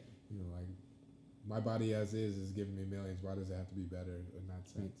 Like, Right. you know, like my body as is giving me millions. Why does it have to be better in that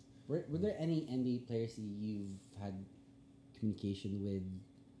sense? Were there any NBA players that you've had communication with,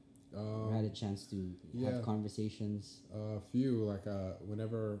 or had a chance to have conversations? A few, like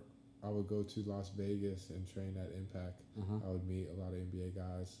whenever I would go to Las Vegas and train at Impact, I would meet a lot of NBA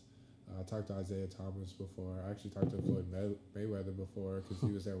guys. I talked to Isaiah Thomas before. I actually talked to Floyd Mayweather before because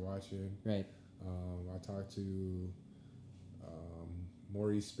he was there watching. Right. I talked to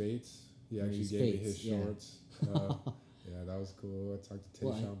Maurice Spates. He actually gave me his shorts. Yeah, that was cool. I talked to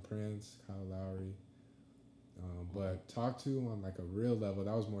Tayshaun Prince, Kyle Lowry. But talk to him on like a real level.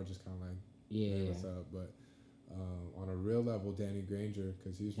 That was more just kind of like, hey, what's up? But on a real level, Danny Granger,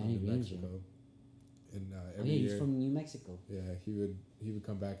 because he was from New Mexico. And every year, he's from New Mexico. Yeah, he would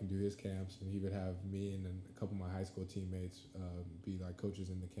come back and do his camps, and he would have me and a couple of my high school teammates be like coaches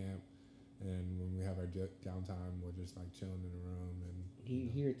in the camp. And when we have our downtime, we're just like chilling in the room.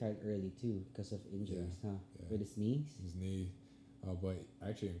 And he retired early too because of injuries, huh? Yeah. With his knees. His knee, but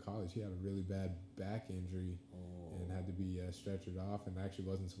actually in college he had a really bad back injury and had to be stretchered off, and actually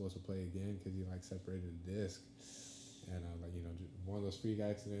wasn't supposed to play again because he like separated a disc. And like just one of those freak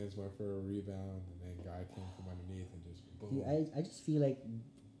accidents, went for a rebound, and then guy came from underneath and just boom. See, I just feel like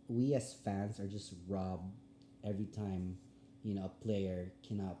we as fans are just robbed every time a player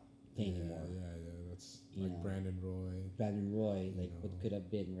cannot play anymore. Yeah, that's like Brandon Roy, like what could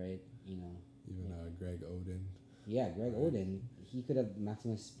have been, right? Even Greg Oden. Yeah, Greg Oden, he could have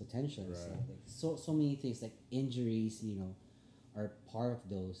maximized his potential. Right. So many things like injuries, are part of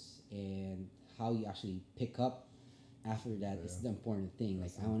those, and how you actually pick up after that is the important thing.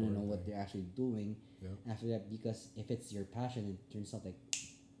 That's like I want to know what they're actually doing after that, because if it's your passion, it turns out like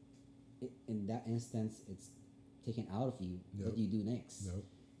in that instance it's taken out of you. What do you do next?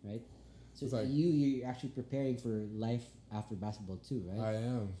 Right? So it's like, you're actually preparing for life after basketball too, right? I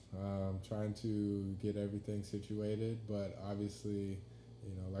am. I'm trying to get everything situated, but obviously,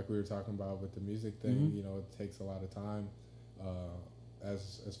 like we were talking about with the music thing, it takes a lot of time.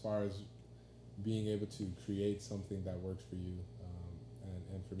 As far as being able to create something that works for you,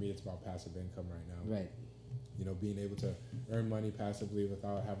 and for me, it's about passive income right now. Right. Being able to earn money passively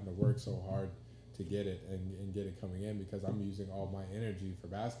without having to work so hard to get it and get it coming in, because I'm using all my energy for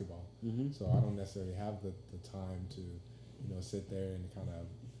basketball. So I don't necessarily have the time to sit there and kind of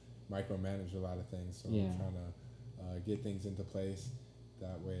micromanage a lot of things. So I'm trying to get things into place,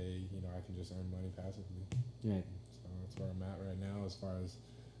 that way I can just earn money passively. Right. So that's where I'm at right now as far as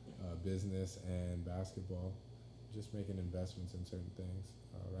business and basketball, just making investments in certain things.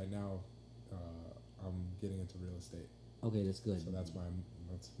 Right now, I'm getting into real estate. Okay, that's good. So that's my.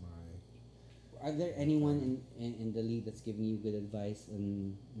 Are there anyone in the league that's giving you good advice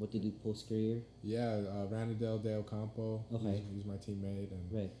on what to do post career? Yeah, Ranadel Del Campo. Okay. He's my teammate,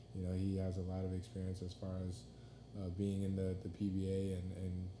 and Right. he has a lot of experience as far as being in the PBA,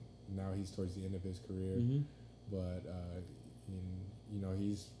 and now he's towards the end of his career. Mm-hmm. But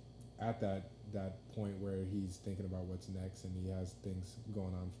he's at that point where he's thinking about what's next, and he has things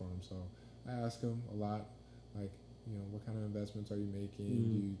going on for him. So I ask him a lot, like, what kind of investments are you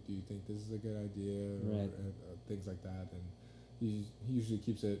making? Do you think this is a good idea? Right. Or things like that. And he usually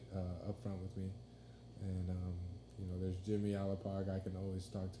keeps it up front with me. And there's Jimmy Alapag. I can always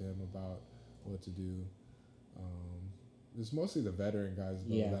talk to him about what to do. It's mostly the veteran guys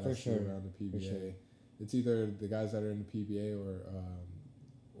though, that I see around the PBA. Sure. It's either the guys that are in the PBA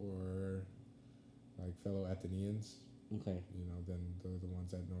or like fellow Ateneans. Okay. Then they're the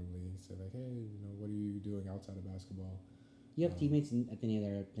ones that normally say like, hey, what are you doing outside of basketball? You have teammates in Ateneo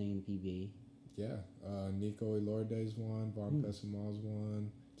that are playing PBA. Yeah, Nico Elorde's one, Von Pesumal's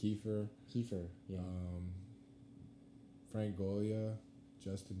one, Kiefer, yeah. Frank Golia,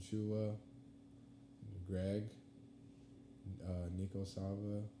 Justin Chua, Greg, Nico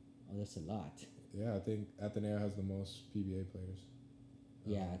Sava. Oh, that's a lot. Yeah, I think Ateneo has the most PBA players.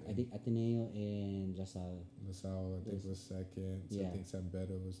 Yeah, I think Ateneo and LaSalle. LaSalle, I think, was second. So yeah. I think San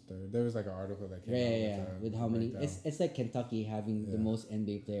Beto was third. There was like an article that came out with how many. It's like Kentucky having the most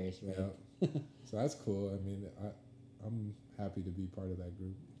NBA players, right? Yeah. So that's cool. I mean, I'm happy to be part of that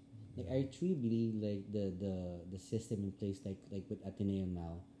group. Like I truly believe like the system in place like with Ateneo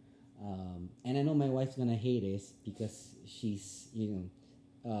now, and I know my wife's gonna hate this because she's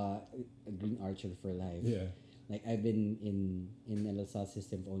a Green Archer for life. Yeah. Like I've been in the LaSalle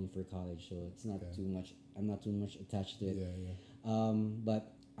system only for college, so it's not too much. I'm not too much attached to it. Yeah.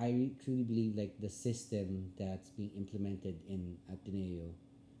 But I truly believe like the system that's being implemented in Ateneo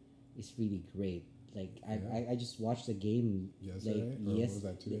is really great. Like I just watched a game yesterday. Was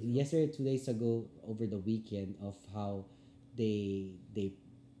that 2 days ago? Yesterday, 2 days ago, over the weekend of how they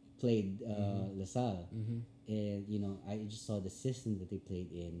played LaSalle, and I just saw the system that they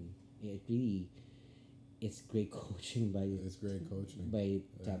played in. It really. It's great coaching by. It's great coaching by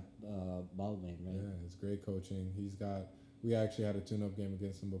Tab Baldwin, right? Yeah, it's great coaching. We actually had a tune-up game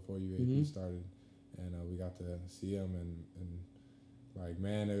against him before UAP started, and we got to see him and like,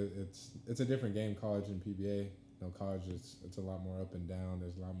 man, it's a different game, college and PBA. College it's a lot more up and down.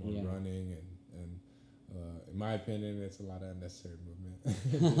 There's a lot more running and in my opinion, it's a lot of unnecessary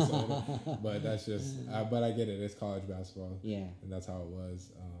movement. But that's just. But I get it. It's college basketball. Yeah. And that's how it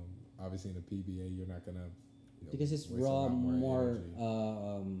was. Obviously, in the PBA, you're not gonna. Because it's raw, more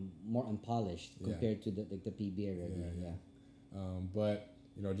unpolished compared to the PBA regular. Yeah. But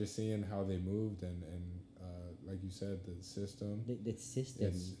just seeing how they moved and like you said, the system. The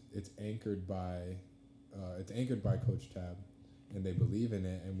system. It's anchored by Coach Tab, and they believe in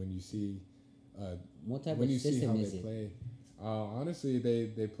it. And when you see. What type of system is it? Play, honestly,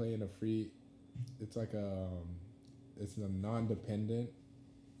 they play in a free. It's like it's a non-dependent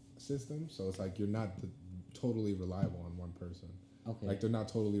system, so it's like you're not totally reliable on one person. Okay. Like they're not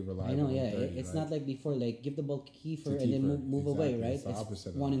totally reliable. I know, yeah. 30, it's right? not like before, like give the ball to Kiefer and then move away, right? It's the opposite.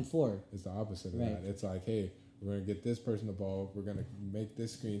 It's 1 and 4. It's the opposite of that. It's like, hey, we're gonna get this person the ball. We're gonna make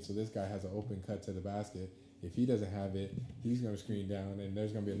this screen so this guy has an open cut to the basket. If he doesn't have it, he's gonna screen down, and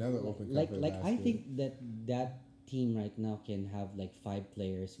there's gonna be another open cut for the basket. I think that team right now can have like 5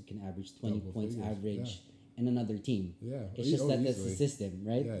 players who can average 20 Double points figures, average. And another team. Yeah. It's just that easily. That's the system,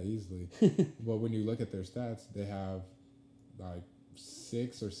 right? Yeah, easily. But when you look at their stats, they have like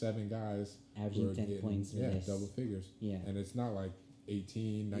 6 or 7 guys averaging 10 points. Yeah, less. double figures. Yeah. And it's not like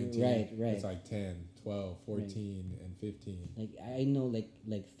 18, 19. Right. It's like 10, 12, 14, and 15. Like I know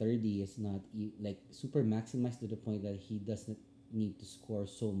like 30 is not like super maximized to the point that he doesn't need to score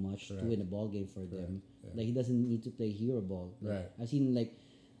so much to win a ball game for them. Yeah. Like he doesn't need to play hero ball. Right. I've seen like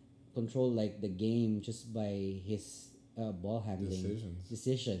control like the game just by his ball handling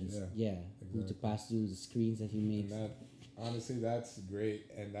decisions. Yeah, exactly. Who to pass to, the screens that he makes. And that, honestly, that's great,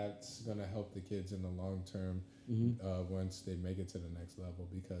 and that's gonna help the kids in the long term once they make it to the next level,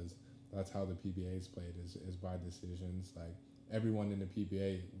 because that's how the PBA is played is by decisions. Like everyone in the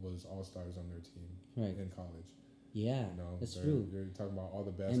PBA was all stars on their team in college. Yeah, that's true. You're talking about all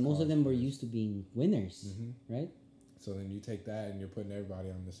the best, and most of them were used to being winners, right? So then you take that and you're putting everybody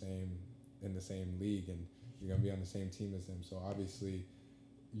in the same league, and you're gonna be on the same team as them. So obviously,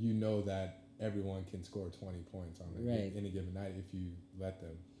 that everyone can score 20 points on any given night if you let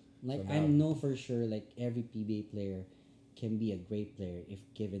them. Like So I now, know for sure, like every PBA player can be a great player if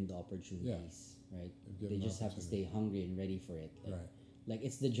given the yeah, opportunities, right? if They given the just have to opportunity. stay hungry and ready for it. Right. Like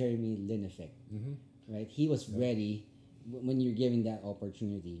it's the Jeremy Lin effect, Mm-hmm. right? He was Yep. ready when you're given that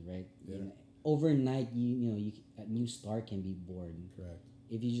opportunity, right? Yeah. You know, overnight, a new star can be born Correct.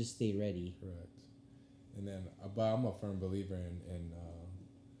 if you just stay ready. Correct. And then, but I'm a firm believer in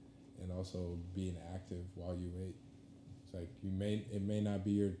also being active while you wait. It's like it may not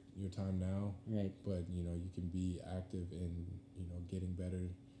be your time now, Right. but you can be active in getting better,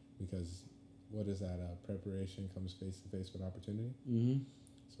 because what is that? Preparation comes face to face with opportunity. Mm-hmm.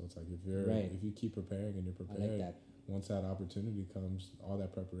 So it's like Right. if you keep preparing and you're I prepared, like that. once that opportunity comes, all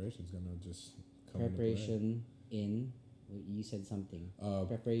that preparation is gonna just come Preparation in. You said something.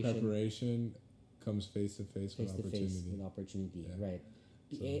 into play. Preparation comes face to face with Face to face opportunity. with opportunity. Yeah. Right.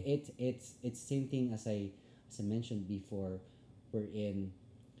 So- It's same thing as I mentioned before. We're in,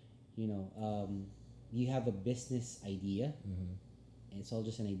 you have a business idea. Mm-hmm. And it's all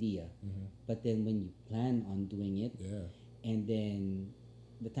just an idea. Mm-hmm. But then when you plan on doing it, Yeah. and then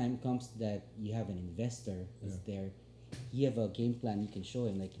the time comes that you have an investor that's Yeah. there, you have a game plan you can show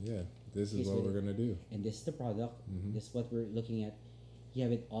him, like, Yeah. This is Here's what what we're gonna do. and this is the product, Mm-hmm. this is what we're looking at. You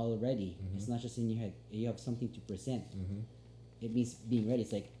have it all ready. Mhm. It's not just in your head. You have something to present. Mm-hmm. It means being ready.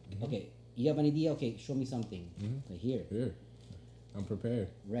 It's like, Mhm. okay, you have an idea. Okay, show me something. Mm-hmm. Like here, Here, I'm prepared.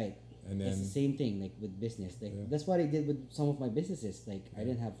 right? And It's then the same thing like with business. Like Yeah. that's what I did with some of my businesses. Like I Yeah.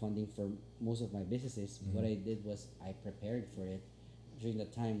 didn't have funding for most of my businesses. What Mhm. I did was I prepared for it during the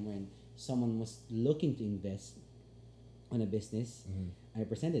time when someone was looking to invest on a business. Mhm. I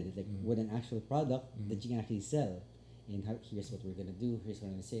presented it like Mhm. with an actual product Mhm. that you can actually sell. And here's what we're gonna do. Here's what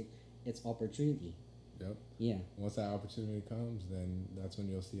I'm gonna say. It's opportunity. Yep. Yeah. Once that opportunity comes, then that's when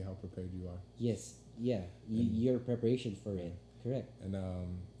you'll see how prepared you are. Yes. Yeah. And- Your preparation for it. Correct. And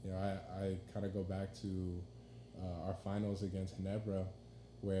I kind of go back to our finals against Ginebra,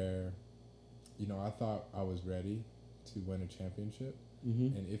 where I thought I was ready to win a championship,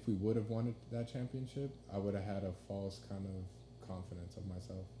 Mm-hmm. and if we would have won that championship, I would have had a false kind of confidence of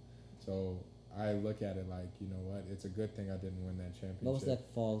myself. So I look at it like, you know what, it's a good thing I didn't win that championship. What was that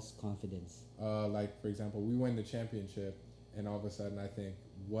false confidence? Like, for example, we win the championship, and all of a sudden I think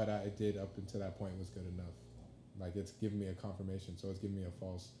what I did up until that point was good enough. Like, it's giving me a confirmation, so it's giving me a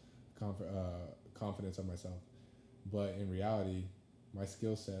false confidence of myself. But in reality, my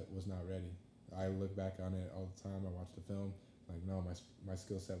skill set was not ready. I look back on it all the time. I watch the film. Like, no, my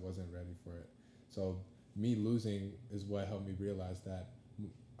skill set wasn't ready for it. So me losing is what helped me realize that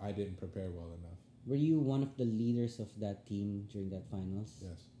I didn't prepare well enough. Were you one of the leaders of that team during that finals?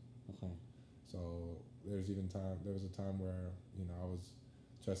 Yes. Okay. So there was a time where I was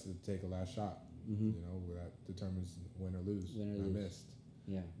trusted to take a last shot. Mm-hmm. That determines win or lose. Win or And lose. I missed.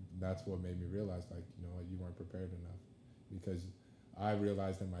 Yeah. That's what made me realize, like, you weren't prepared enough, because I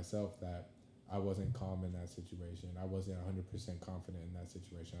realized in myself that I wasn't calm in that situation. I wasn't 100% confident in that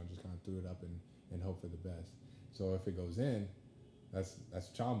situation. I just kind of threw it up and hope for the best. So if it goes in, that's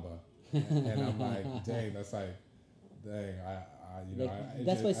chamba, and I'm like, dang, that's like, dang,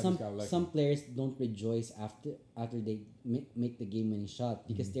 That's why I just got lucky. some players don't rejoice after they make the game winning shot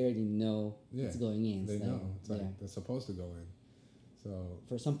because Mhm. they already know Yeah, it's going in. they It's know like, it's like yeah. they're supposed to go in. So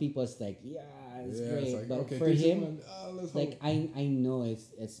For some people, it's like, yeah, it's yeah, great, it's like, but okay, for 3, 2, him, 1, let's like hope. I know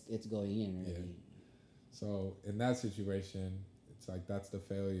it's going in already. Yeah. So in that situation, it's like that's the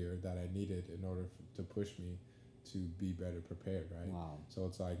failure that I needed in order to push me to be better prepared, right? Wow. So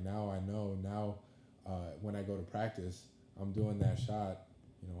it's like now I know when I go to practice, I'm doing that shot,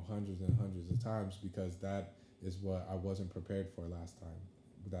 hundreds and hundreds of times, because that is what I wasn't prepared for last time,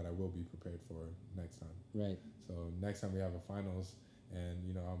 that I will be prepared for next time. Right. So next time we have a finals,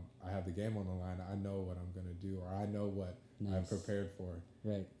 and I have the game on the line, I know what I'm gonna do, or I know what I'm Nice. prepared for,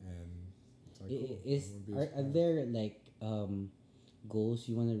 Right. and it's like I- cool. Is I wouldn't be are surprised. there like goals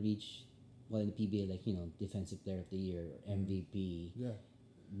you want to reach while in the PBA, like defensive player of the year or MVP, Yeah.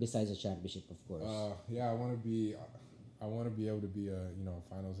 besides a championship, of course. Yeah, I want to be able to be a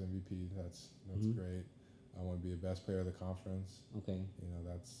finals MVP. That's Mhm. great. I want to be the best player of the conference. Okay.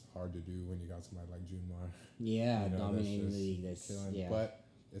 That's hard to do when you got somebody like Junmar. Yeah, That's dominating the just league. That's killing. yeah. But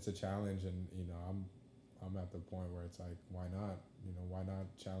it's a challenge, and I'm at the point where it's like, why not? Why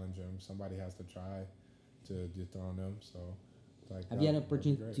not challenge him? Somebody has to try to dethrone him. So, it's like, Have you had an that'd be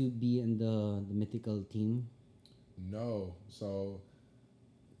opportunity great. to be in the mythical team? No, so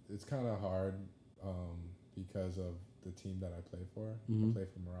it's kind of hard because of the team that I play for. Mhm. I play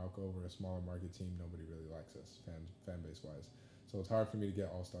for Morocco. We're a smaller market team. Nobody really likes us, fan base wise. So it's hard for me to get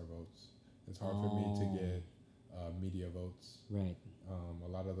all-star votes. It's hard for me to Oh. get media votes, Right. a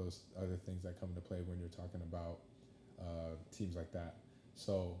lot of those other things that come into play when you're talking about teams like that.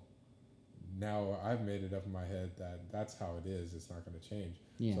 So now I've made it up in my head that that's how it is. It's not going to change.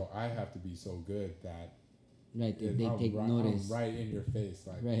 Yeah. So I have to be so good that Right. They I'm take notice. I'm right in your face.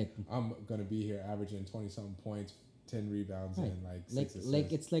 Like Right. I'm gonna be here averaging 20-something points, 10 rebounds, Right. and like Like 6 assists.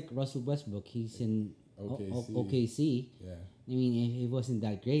 like it's like Russell Westbrook. He's in OKC. OKC. Yeah. I mean, if he wasn't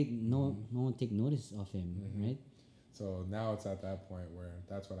that great, no one take notice of him, right? So now it's at that point where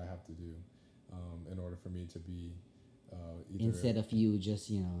that's what I have to do, in order for me to be either Instead of you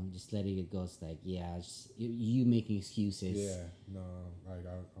just just letting it go. It's like you making excuses. Yeah, no, like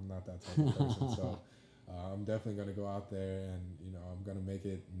I'm not that type of person. So I'm definitely gonna go out there and I'm gonna make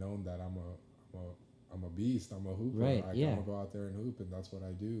it known that I'm a beast. I'm a hooper. Right. I'm gonna go out there and hoop, and that's what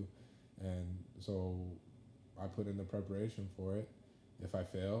I do. And so I put in the preparation for it. If I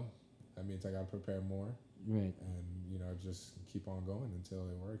fail, that means I gotta prepare more. Right. And just keep on going until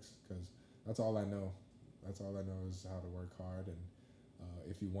it works, because that's all I know. That's all I know is how to work hard, and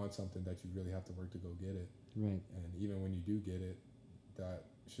if you want something, that you really have to work to go get it. Right. And even when you do get it, that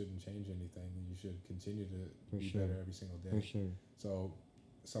shouldn't change anything. You should continue to be sure. better every single day. For sure. So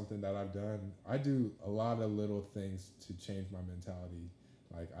something that I've done, I do a lot of little things to change my mentality.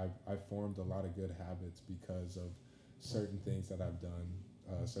 Like I've formed a lot of good habits because of certain things that I've done,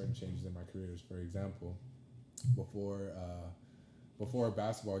 certain changes in my careers. For example, before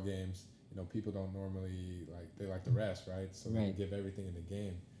basketball games, people don't normally they like to rest, right? So they give everything in the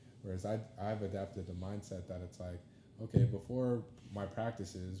game. Whereas I've adapted the mindset that it's like, okay, before my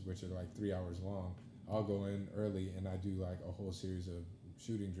practices, which are like 3 hours long, I'll go in early and I do like a whole series of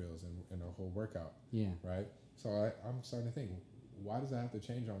shooting drills and a whole workout. Yeah. Right. So I'm starting to think, why does that have to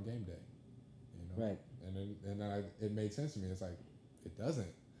change on game day? Right. And then it made sense to me. It's like, it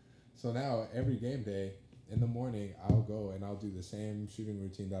doesn't. So now every game day in the morning, I'll go and I'll do the same shooting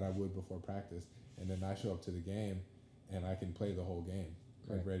routine that I would before practice, and then I show up to the game and I can play the whole game,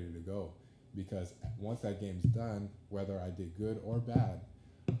 like ready to go. Because once that game's done, whether I did good or bad,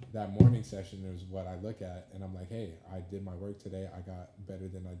 that morning session is what I look at, and I'm like, hey, I did my work today. I got better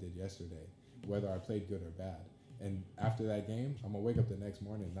than I did yesterday, whether I played good or bad. And after that game, I'm gonna wake up the next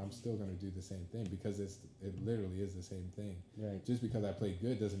morning and I'm still gonna do the same thing, because it literally is the same thing. Right. Just because I played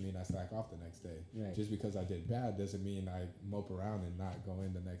good doesn't mean I slack off the next day. Right. Just because I did bad doesn't mean I mope around and not go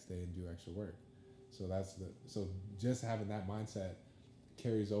in the next day and do extra work. So so just having that mindset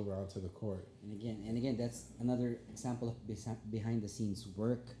carries over onto the court. And again, that's another example of behind the scenes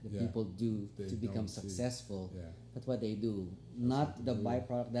work that people do to become successful. Yeah. That's what they do, not the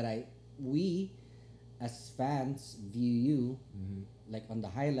byproduct that we as fans view you. Like on the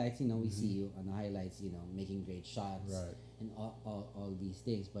highlights, we see you on the highlights, making great shots, right, and all these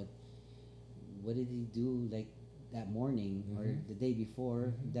things. But what did he do like that morning or the day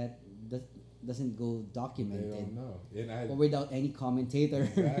before that doesn't go documented? They don't know. Or without any commentator.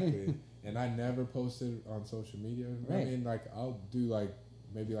 Exactly. And I never posted on social media. Right. I mean, like I'll do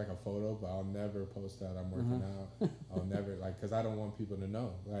maybe a photo, but I'll never post that I'm working out. I'll never because I don't want people to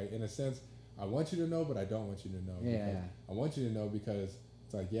know. Like in a sense, I want you to know, but I don't want you to know. Yeah. I want you to know because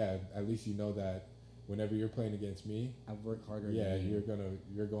it's like, yeah, at least you know that whenever you're playing against me, I've worked harder. Yeah, than you.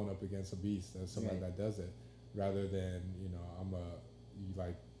 you're going up against a beast, somebody that does it, rather than you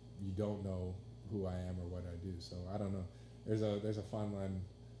don't know who I am or what I do. So I don't know. There's a fine line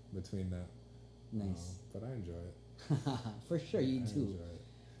between that. Nice. But I enjoy it. For sure, you do. Enjoy it.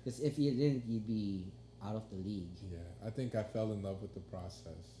 Because if you didn't, you'd be out of the league. Yeah, I think I fell in love with the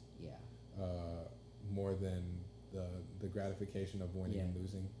process. Yeah. More than the gratification of winning and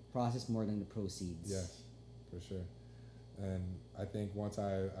losing. Process more than the proceeds. Yes, for sure. And I think once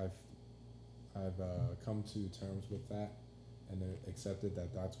I've come to terms with that and accepted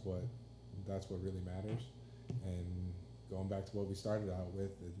that that's what really matters, and going back to what we started out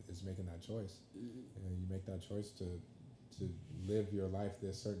with is making that choice. You make that choice to live your life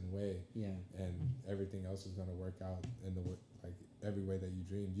this certain way, and everything else is going to work out in every way that you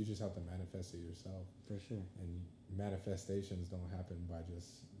dreamed. You just have to manifest it yourself. For sure. And manifestations don't happen by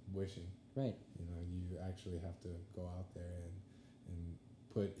just wishing. Right. You actually have to go out there and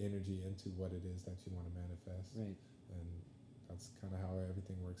put energy into what it is that you want to manifest. Right. And that's kind of how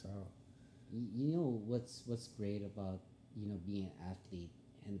everything works out. You know what's great about being an athlete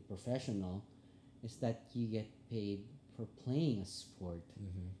and professional is that you get paid for playing a sport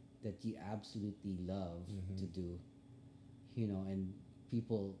that you absolutely love to do. And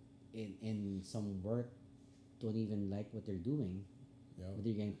people in some work don't even like what they're doing, but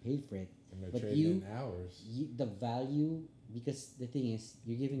they're getting paid for it. And they're but trading hours. The value, because the thing is,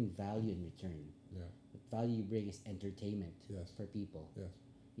 you're giving value in return. Yeah. But value you bring is entertainment Yes. for people. Yes.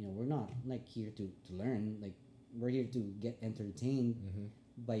 You know, we're not like here to learn. Like we're here to get entertained Mm-hmm.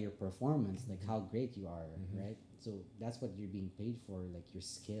 by your performance, like Mhm. how great you are, Mhm. right? So that's what you're being paid for, like your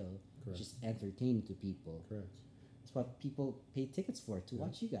skill, Correct. just entertain to people. Correct. That's what people pay tickets for, to Yeah.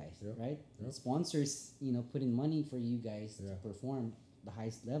 watch you guys, Yep. right? Yep. Sponsors, you know, put in money for you guys Yeah. to perform the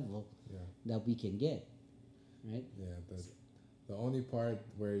highest level Yeah. that we can get, right? Yeah. The only part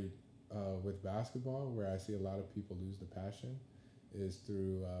where with basketball where I see a lot of people lose the passion is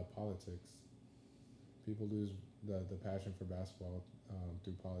through politics. People lose the passion for basketball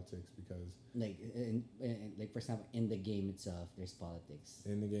through politics because Like, like for example, in the game itself, there's politics.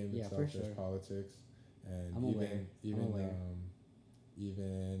 in the game Yeah, itself for there's sure. politics, and I'm aware. even I'm aware.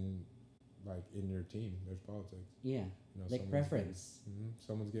 even like in your team there's politics. Yeah, You know, like preference.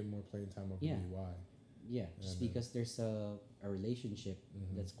 Someone's getting more playing time over Yeah. me. Why? Yeah, just And, because there's a relationship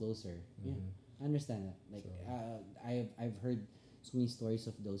Mhm. that's closer. Yeah, Mhm. I understand that. Like, So- I've heard so many stories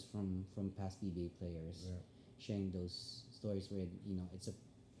of those from past PBA players Yeah. sharing those stories where, you know, it's a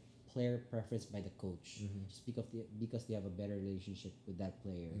player preference by the coach, Mhm. just because they have a better relationship with that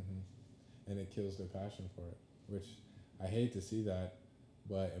player. And it kills their passion for it, which I hate to see that.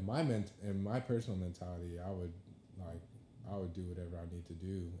 But in my personal mentality, I would do whatever I need to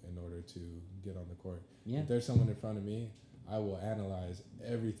do in order to get on the court. Yeah, If there's someone in front of me, I will analyze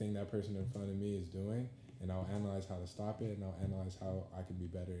everything that person in front of me is doing, and I'll analyze how to stop it, and I'll analyze how I can be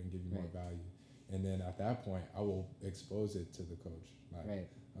better and give you more Right. value. And then at that point, I will expose it to the coach. Like, right.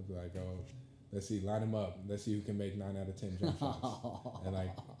 I'll be like, oh, let's see, line them up. Let's see who can make 9 out of 10 jump shots. And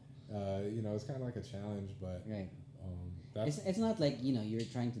like, you know, it's kind of like a challenge, but Right. that's It's not like, you know, you're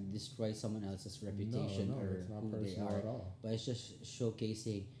trying to destroy someone else's reputation no, or it's not who they personal are, at all. but it's just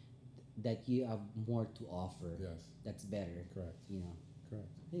showcasing that you have more to offer. Yes, That's better. correct, You know. correct.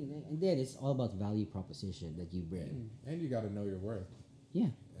 And then it's all about value proposition that you bring. And you got to know your worth. Yeah.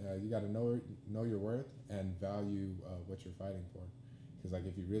 You got to know your worth and value what you're fighting for. Because like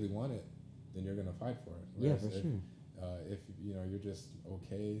if you really want it, then you're gonna fight for it. Yeah, Whereas for if, sure. If you know you're just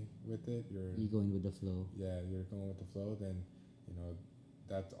okay with it, You going with the flow. you're going with the flow. Then you know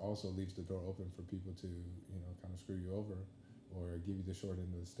that also leaves the door open for people to kind of screw you over or give you the short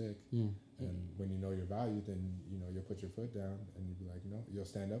end of the stick. Yeah. And when you know your value, then you'll put your foot down and you'll be like, no, you'll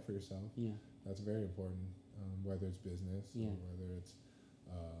stand up for yourself. Yeah. That's very important. Whether it's business Yeah. or whether it's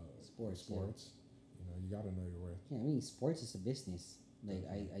Sports. sports, you got to know your worth. Yeah, I mean, sports is a business. Like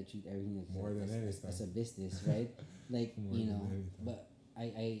I treat everything More than as anything. a business, right? Like More you than know, anything. but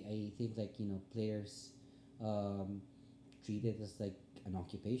I think like players treat it as like an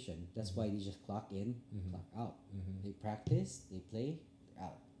occupation. That's why they just clock in, clock out. Mm-hmm. They practice, they play, they're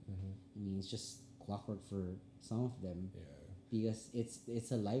out. Mm-hmm. I mean, it's just clockwork for some of them Yeah. because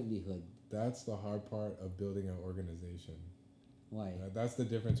it's a livelihood. That's the hard part of building an organization. Why? That's the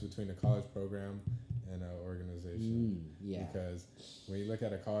difference between a college program and an organization. Yeah. Because when you look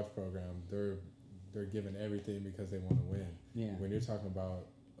at a college program, they're given everything because they want to win. Yeah. When you're talking about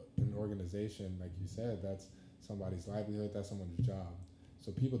an organization, like you said, that's somebody's livelihood, that's someone's job.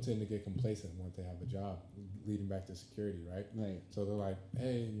 So people tend to get complacent once they have a job, leading back to security, right? Right. So they're like,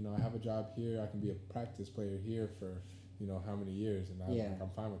 hey, I have a job here. I can be a practice player here for, how many years, and I'm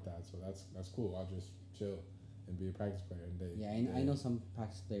fine with that. So that's cool. I'll just chill and be a practice player. And I know some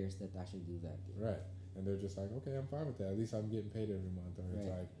practice players that actually do that. right, and they're just like, okay, I'm fine with that. At least I'm getting paid every month. Or it's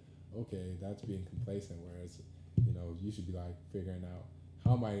Right. like, okay, that's being complacent. Whereas, you should be like figuring out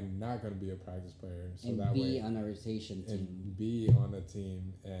how am I not going to be a practice player, so And that be way on a rotation team. and be on a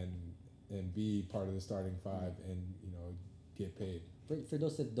team and be part of the starting five and get paid. For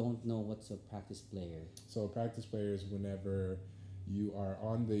those that don't know, what's a practice player? So a practice player is whenever you are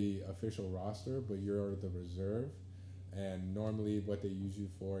on the official roster, but you're the reserve. And normally what they use you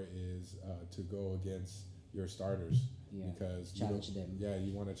for is to go against your starters. Yeah. Because Challenge them. Yeah,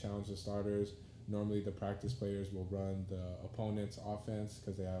 you want to challenge the starters. Normally the practice players will run the opponent's offense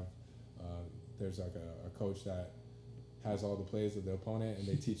because they have, there's like a coach that has all the plays of the opponent and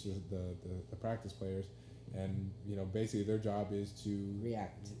they teach the practice players. And basically their job is to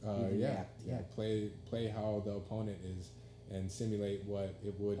React. play how the opponent is and simulate what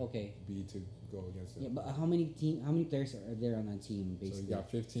it would Okay. be to go against it. Yeah, but how many players are there on a team So basically? you got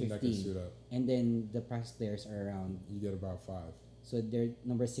 15 that can suit up. And then the practice players are around. You get about 5. So they're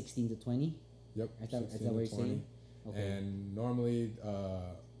number 16 to 20. Yep. Is that 16 what to you're 20. saying? Okay. And normally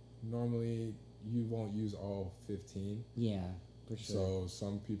you won't use all 15. Yeah, for sure. So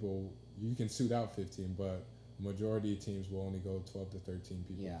some people you can suit out 15, but majority of teams will only go 12 to 13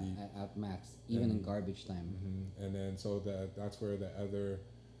 people yeah, deep. at max, even in And- garbage time. And then so that's where the other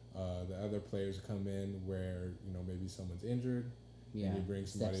The other players come in where maybe someone's injured, Yeah. and you bring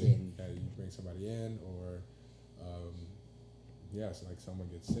Steps somebody. in. Yeah, you bring somebody in, or so like someone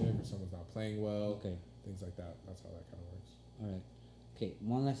gets sick or someone's not playing well. Okay. Things like that. That's how that kind of works. All right. Okay.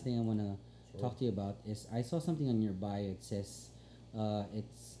 One last thing I wanna talk to you about is I saw something on your bio. It says,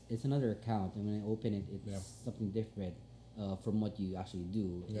 it's another account, and when I open it, it's something different from what you actually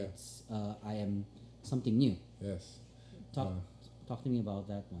do. Yeah. It's I am something new. Yes. Talk to me about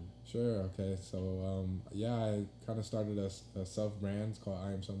that one. Sure. Okay. So I kind of started a self brand called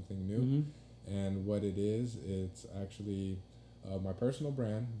I Am Something New, Mm-hmm. and what it is, it's actually my personal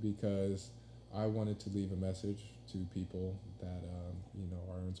brand because I wanted to leave a message to people that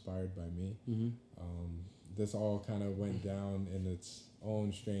are inspired by me. Mm-hmm. This all kind of went down in its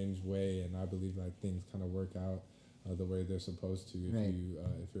own strange way, and I believe like things kind of work out the way they're supposed to if Right.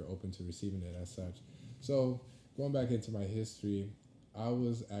 if you're open to receiving it as such. So going back into my history, I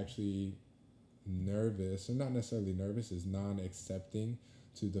was actually nervous, or not necessarily nervous, is non-accepting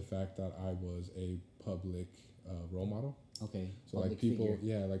to the fact that I was a public role model. Okay. So like people,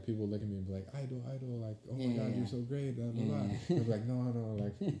 like people look at me and be like, idol, like, oh my God, you're so great, blah blah blah. I'm like, no,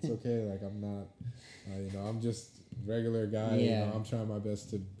 like it's okay, like I'm not, I'm just regular guy. Yeah. I'm trying my best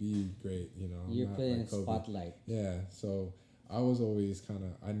to be great. I'm You're not put in like a Kobe. spotlight. Yeah, so I was always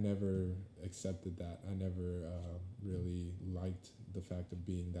I never accepted that. I never really liked the fact of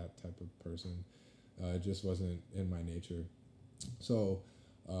being that type of person. It just wasn't in my nature. So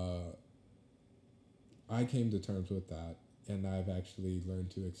I came to terms with that, and I've actually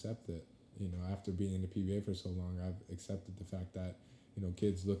learned to accept it. After being in the PBA for so long, I've accepted the fact that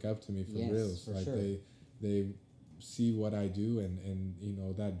kids look up to me for reals. For like sure. they see what I do, and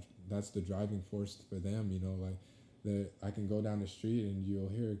that's the driving force for them. I can go down the street and you'll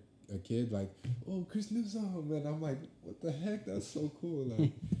hear a kid like, "Oh, Chris Newsom," and I'm like, "What the heck? That's so cool!"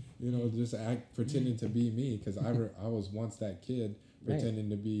 Like, just pretending to be me, because I was once that kid pretending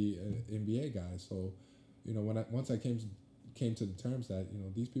to be an NBA guy. So, once I came to the terms that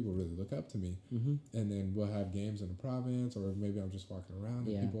these people really look up to me, Mm-hmm. and then we'll have games in the province, or maybe I'm just walking around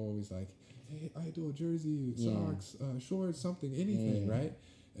and people always like, "Hey, I do a jersey, socks, shorts, something, anything, right?"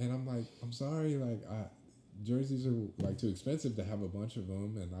 And I'm like, "I'm sorry, like jerseys are like too expensive to have a bunch of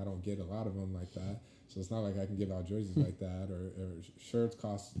them, and I don't get a lot of them like that. So it's not like I can give out jerseys like that, or shirts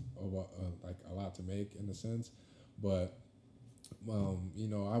cost like a lot to make in a sense, but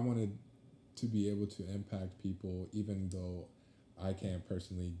I wanted to be able to impact people, even though I can't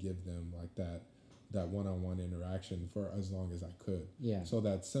personally give them like that one-on-one interaction for as long as I could. Yeah. So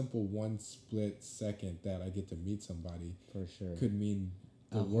that simple one split second that I get to meet somebody For sure. could mean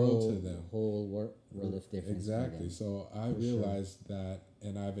the A world whole, to them. Whole world of difference. Exactly. So I For realized that,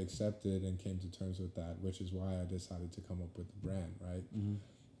 and I've accepted and came to terms with that, which is why I decided to come up with the brand, right? Mm-hmm.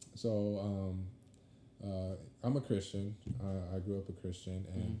 So I'm a Christian. I grew up a Christian,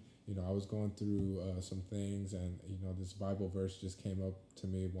 and I was going through some things, and this Bible verse just came up to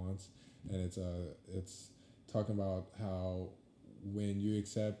me once, and it's talking about how when you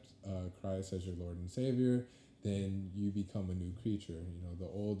accept Christ as your Lord and Savior, then you become a new creature. The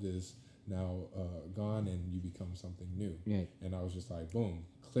old is now gone, and you become something new. Right. And I was just like, boom,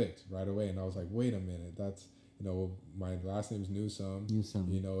 clicked right away, and I was like, wait a minute, that's my last name's Newsom. Newsom.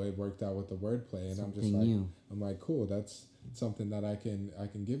 It worked out with the wordplay, and Something I'm just like, new. I'm like, cool, that's something that I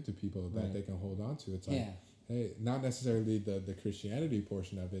can give to people that they can hold on to. It's like, hey, not necessarily the Christianity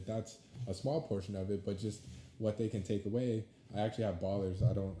portion of it. That's a small portion of it, but just what they can take away. I actually have ballers.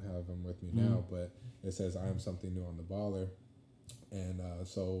 I don't have them with me now, but it says I am something new on the baller. And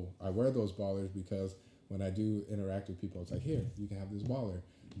so I wear those ballers because when I do interact with people, it's like, here, you can have this baller.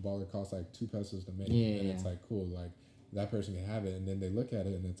 The baller costs like $2 to make. And it's like, cool, like that person can have it. And then they look at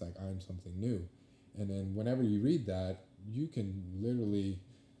it and it's like, I'm something new. And then whenever you read that, you can literally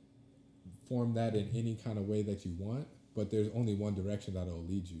form that in any kind of way that you want, but there's only one direction that will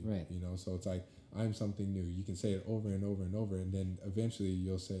lead you. Right. So it's like, I'm something new. You can say it over and over and over, and then eventually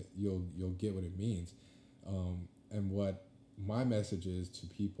you'll get what it means. And what my message is to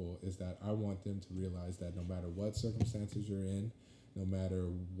people is that I want them to realize that no matter what circumstances you're in, no matter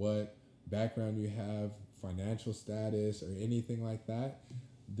what background you have, financial status, or anything like that,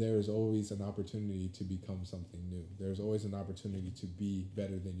 there is always an opportunity to become something new. There's always an opportunity to be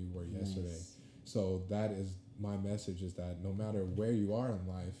better than you were yesterday. Nice. So that is my message, is that no matter where you are in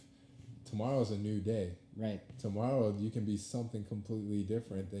life, tomorrow's a new day. Right. Tomorrow you can be something completely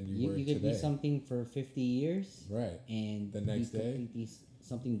different than you were You today. could be something for 50 years. Right. And the next be day, completely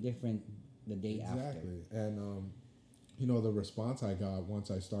something different the day after. Exactly. And the response I got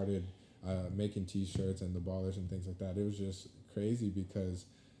once I started making T-shirts and the ballers and things like that, it was just crazy because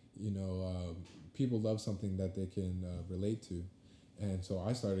people love something that they can relate to. And so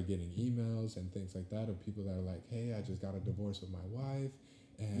I started getting emails and things like that of people that are like, hey, I just got a divorce with my wife.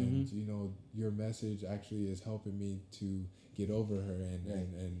 And, your message actually is helping me to get over her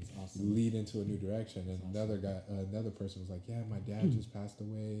and awesome. lead into a new direction. And another person was like, yeah, my dad just passed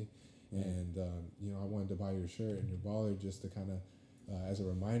away. And, I wanted to buy your shirt and your baller just to kind of, as a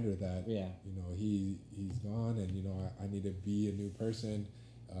reminder that, he's gone and, I need to be a new person.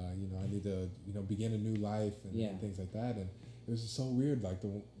 I need to, begin a new life and things like that. And it was just so weird. Like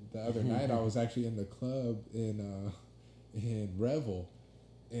the other night, I was actually in the club in Revel,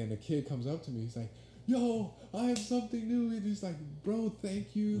 and a kid comes up to me. He's like, "Yo, I have something new." And he's like, "Bro,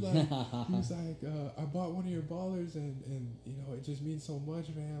 thank you." Like he's like, "I bought one of your ballers, and it just means so much,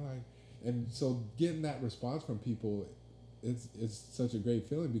 man." Like, and so getting that response from people, it's such a great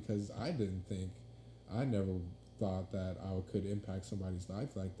feeling because I never thought that I could impact somebody's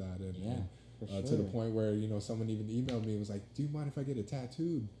life like that, and to the point where someone even emailed me and was like, "Do you mind if I get it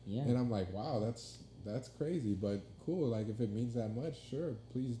tattooed?" And I'm like, "Wow, that's crazy, but cool. Like if it means that much, sure,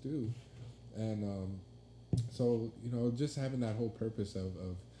 please do." And so just having that whole purpose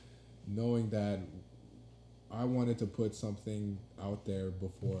of knowing that I wanted to put something out there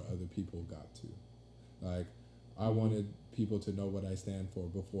before other people got to, like I wanted people to know what I stand for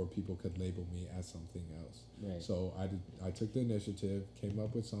before people could label me as something else. Right. So I took the initiative, came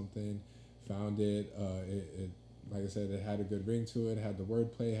up with something, found it. It like I said, it had a good ring to it, had the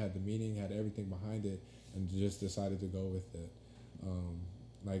wordplay, had the meaning, had everything behind it, and just decided to go with it.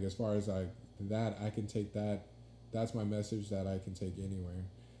 Like as far as like that, I can take that. That's my message that I can take anywhere.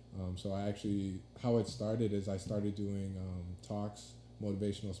 So I actually, how it started is I started doing talks,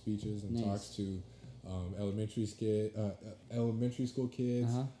 motivational speeches, and talks to elementary school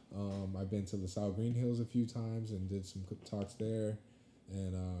kids. I've been to LaSalle Green Hills a few times and did some talks there,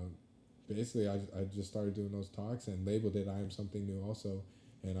 and basically I just started doing those talks and labeled it I Am Something New also,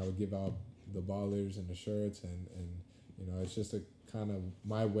 and I would give out the ballers and the shirts, and it's just a kind of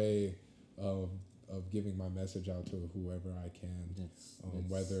my way of giving my message out to whoever I can. That's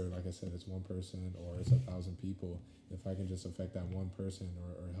whether, like I said, it's one person or it's 1,000 people. If I can just affect that one person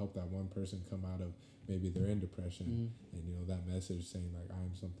or help that one person come out of maybe they're in depression, and that message saying like I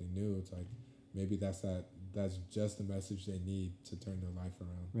am something new, it's like maybe that's just the message they need to turn their life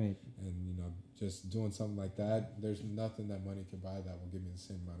around. Right. And just doing something like that, there's nothing that money can buy that will give me the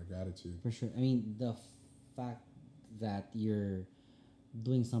same amount of gratitude. For sure. I mean, the fact that you're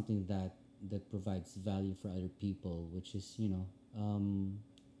doing something that provides value for other people, which is to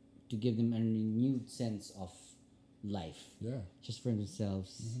give them a renewed sense of life. Yeah. Just for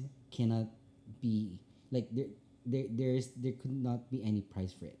themselves, cannot be like there could not be any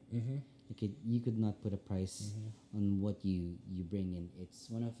price for it. Like you could not put a price on what you bring in. It's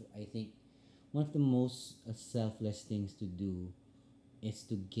one of the most selfless things to do is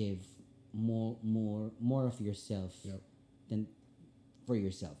to give more of yourself than for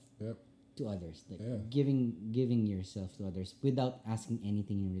yourself. To others, like giving yourself to others without asking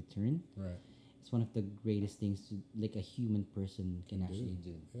anything in return. Right. It's one of the greatest things to like a human person can actually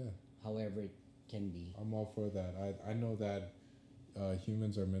do. Yeah. However it can be. I'm all for that. I know that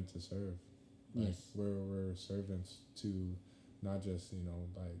humans are meant to serve. Like, yes. We're servants to not just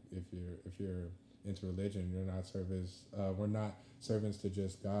like if you're into religion, we're not servants to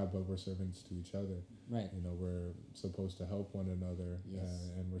just God, but we're servants to each other. Right. We're supposed to help one another, yes.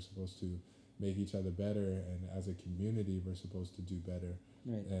 And we're supposed to make each other better, and as a community we're supposed to do better,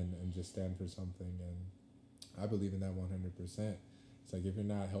 right. and just stand for something. And I believe in that 100%. It's like if you're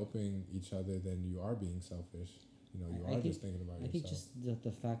not helping each other, then you are being selfish. Just thinking about yourself. I think just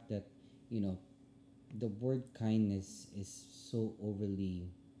the fact that the word kindness is so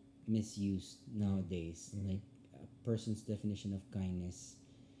overly misused nowadays. Like a person's definition of kindness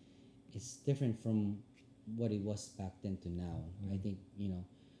is different from what it was back then to now. I think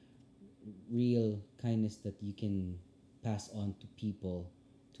real kindness that you can pass on to people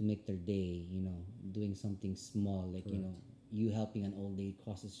to make their day, doing something small like you helping an old lady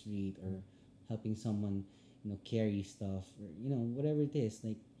cross the street, or helping someone carry stuff, or whatever it is,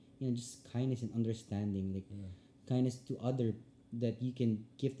 like just kindness and understanding, like kindness to other that you can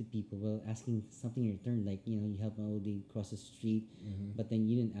give to people while asking something in return, like you help an old lady cross the street, but then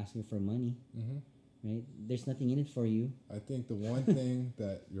you didn't ask her for money, right? There's nothing in it for you. I think the one thing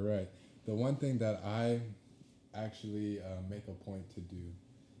that you're right, the one thing that I actually make a point to do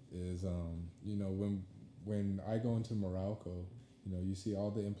is when I go into Meralco, you see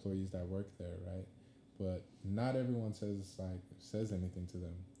all the employees that work there, right? But not everyone says anything to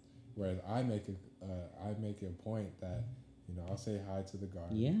them. Whereas I make a point that I'll say hi to the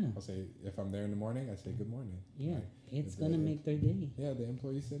guard. Yeah. I'll say, if I'm there in the morning, I say good morning. Yeah. Like, It's gonna make their day. Yeah, the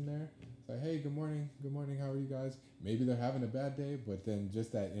employee sitting there, it's like, hey, good morning, how are you guys? Maybe they're having a bad day, but then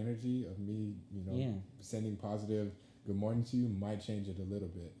just that energy of me, sending positive good morning to you might change it a little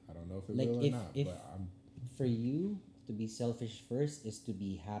bit. I don't know if it Like, will or not, if but I'm. For you to be selfish first is to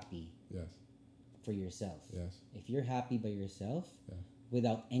be happy. Yes. For yourself. Yes. If you're happy by yourself, yeah.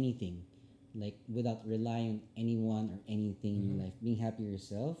 without anything, like without relying on anyone or anything in your life, being happy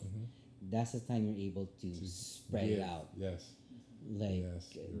yourself, that's the time you're able to spread it out. Yes. Like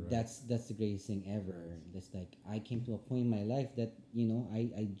right. that's the greatest thing ever. That's like I came to a point in my life that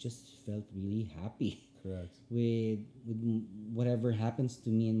I just felt really happy. Correct. With whatever happens to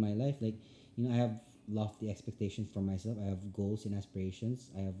me in my life, like I have lofty expectations for myself. I have goals and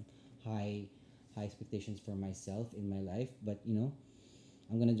aspirations. I have high expectations for myself in my life, but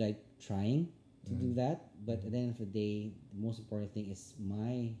I'm gonna trying to do that. But at the end of the day, the most important thing is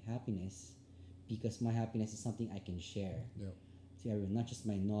my happiness, because my happiness is something I can share. Yep. To everyone, not just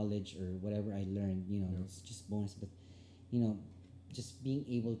my knowledge or whatever I learned. It's just bonus, but just being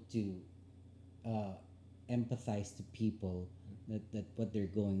able to empathize to people that what they're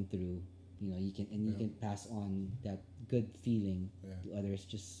going through. You can pass on that good feeling to others.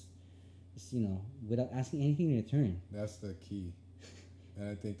 Just without asking anything in return. That's the key. And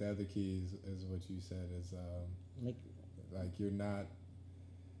I think the other key is what you said is like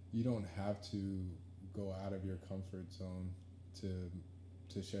you don't have to go out of your comfort zone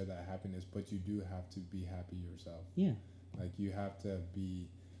to share that happiness, but you do have to be happy yourself. Yeah. Like you have to be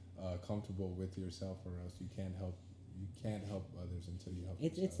comfortable with yourself, or else you can't help others until you help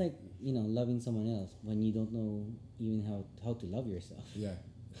yourself. It's like loving someone else when you don't know even how to love yourself. Yeah,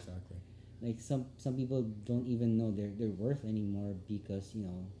 exactly. Like some people don't even know their worth anymore, because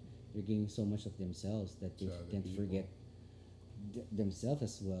they're giving so much of themselves that they tend to forget themselves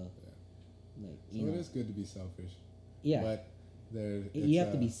as well. Yeah. Like so it is good to be selfish. Yeah. But you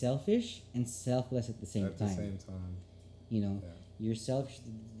have to be selfish and selfless at the same time. At the same time. You're selfish to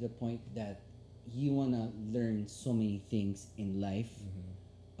the point that you want to learn so many things in life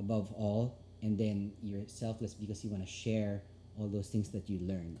above all, and then you're selfless because you want to share all those things that you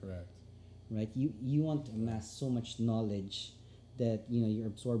learn. Correct. Right? You want to amass so much knowledge that you're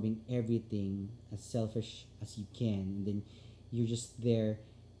absorbing everything as selfish as you can, and then you're just there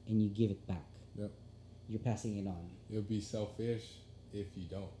and you give it back. Yep. You're passing it on. You'll be selfish if you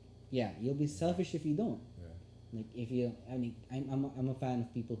don't. Yeah, you'll be selfish if you don't. Yeah. Like if you, I'm a fan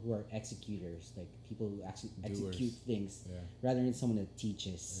of people who are executors, like people who actually execute things, rather than someone that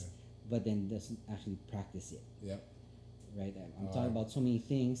teaches, but then doesn't actually practice it. Yep. Right. I'm talking about so many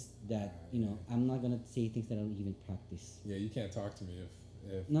things that I'm not gonna say things that I don't even practice. Yeah, you can't talk to me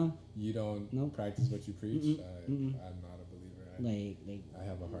if you don't practice what you preach. I'm not a believer. I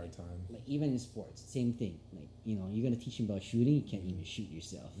have a hard time. Like even in sports, same thing. Like you're gonna teach them about shooting, you can't even shoot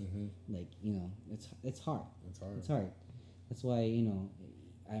yourself. Like it's hard. It's hard. That's why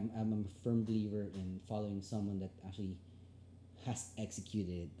I'm a firm believer in following someone that actually has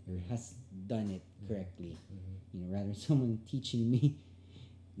executed or has done it correctly. Rather than someone teaching me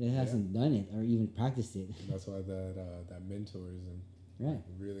that hasn't done it or even practiced it. That's why that mentorism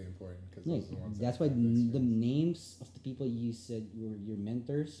really important, because those are the ones that's why the names of the people you said were your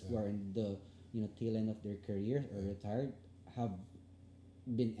mentors who are in the tail end of their career or retired have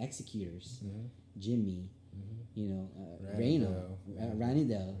been executors. Jimmy, Reno,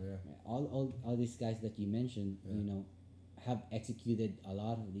 Ranidel, all these guys that you mentioned, have executed a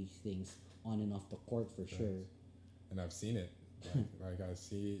lot of these things on and off the court for sure. And I've seen it. Like I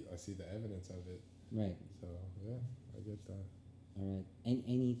see the evidence of it. Right. So yeah, I get that. All right. And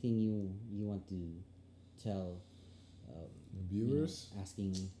anything you want to tell viewers?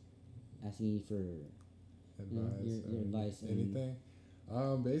 Asking you for advice. Your advice. Anything.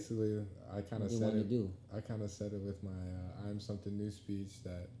 Basically, I kind of said it. I kind of said it with my "I'm something new" speech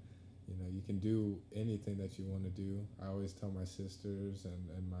that you can do anything that you want to do. I always tell my sisters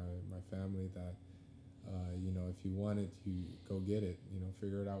and my family that if you want it, you go get it.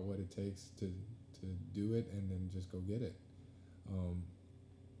 Figure it out what it takes to do it, and then just go get it.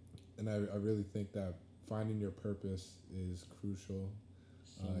 And I really think that finding your purpose is crucial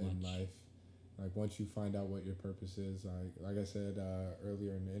in life. Like once you find out what your purpose is, like I said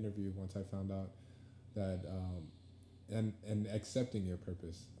earlier in the interview, once I found out that and accepting your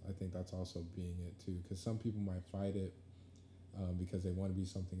purpose, I think that's also being it too. Because some people might fight it because they want to be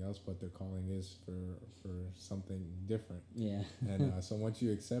something else, but their calling is for something different. Yeah. And so once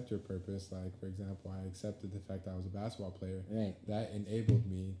you accept your purpose, like for example, I accepted the fact that I was a basketball player. Right. That enabled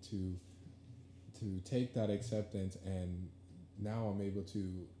me to take that acceptance and now I'm able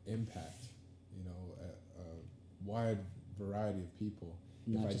to impact, a wide variety of people.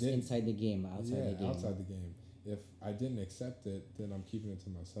 Not just inside the game, outside the game. Outside the game. If I didn't accept it, then I'm keeping it to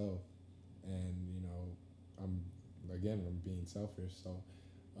myself, and I'm being selfish. So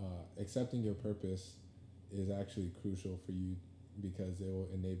accepting your purpose is actually crucial for you because it will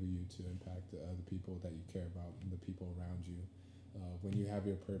enable you to impact the other people that you care about and the people around you. When you have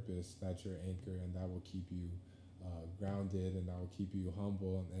your purpose, that's your anchor, and that will keep you grounded, and that will keep you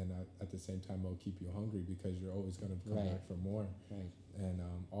humble, and at the same time, it will keep you hungry because you're always going to come back for more. Right. And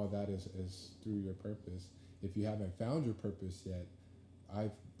all that is through your purpose. If you haven't found your purpose yet, I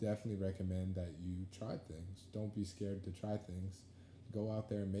definitely recommend that you try things. Don't be scared to try things. Go out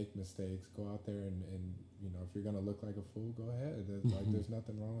there and make mistakes. Go out there and if you're gonna look like a fool, go ahead. There's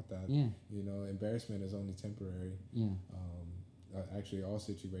nothing wrong with that. Yeah. Embarrassment is only temporary. Yeah. Actually, all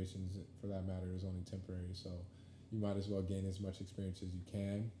situations for that matter is only temporary. So you might as well gain as much experience as you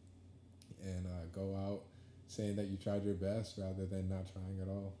can, and go out saying that you tried your best rather than not trying at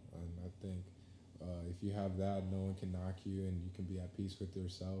all. And I think if you have that, no one can knock you, and you can be at peace with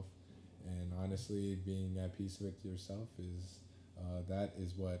yourself. And honestly, being at peace with yourself that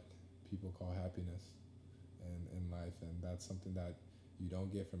is what people call happiness in life, and that's something that you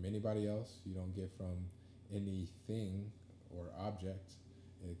don't get from anybody else. You don't get from anything or object.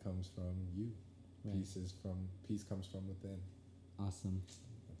 It comes from you. Right. Peace comes from within. Awesome.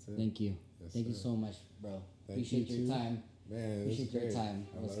 That's it. Thank you. Yes, Thank you sir. so much, bro. Thank Appreciate you your too. time. Man, Appreciate your time.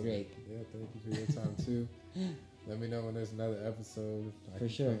 It was great. Yeah, thank you for your time too. Let me know when there's another episode. I For can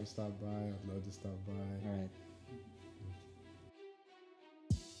sure. come stop by. I'd love to stop by. All right.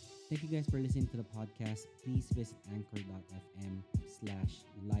 Thank you guys for listening to the podcast. Please visit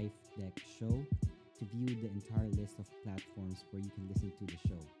anchor.fm/lifedeckshow to view the entire list of platforms where you can listen to the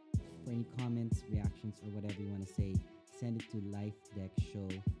show. For any comments, reactions, or whatever you want to say, send it to Life Deck Show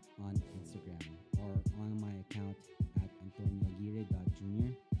on Instagram or on my account at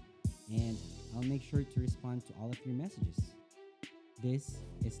antonioaguirre.jr. And I'll make sure to respond to all of your messages. This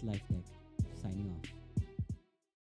is Life Deck, signing off.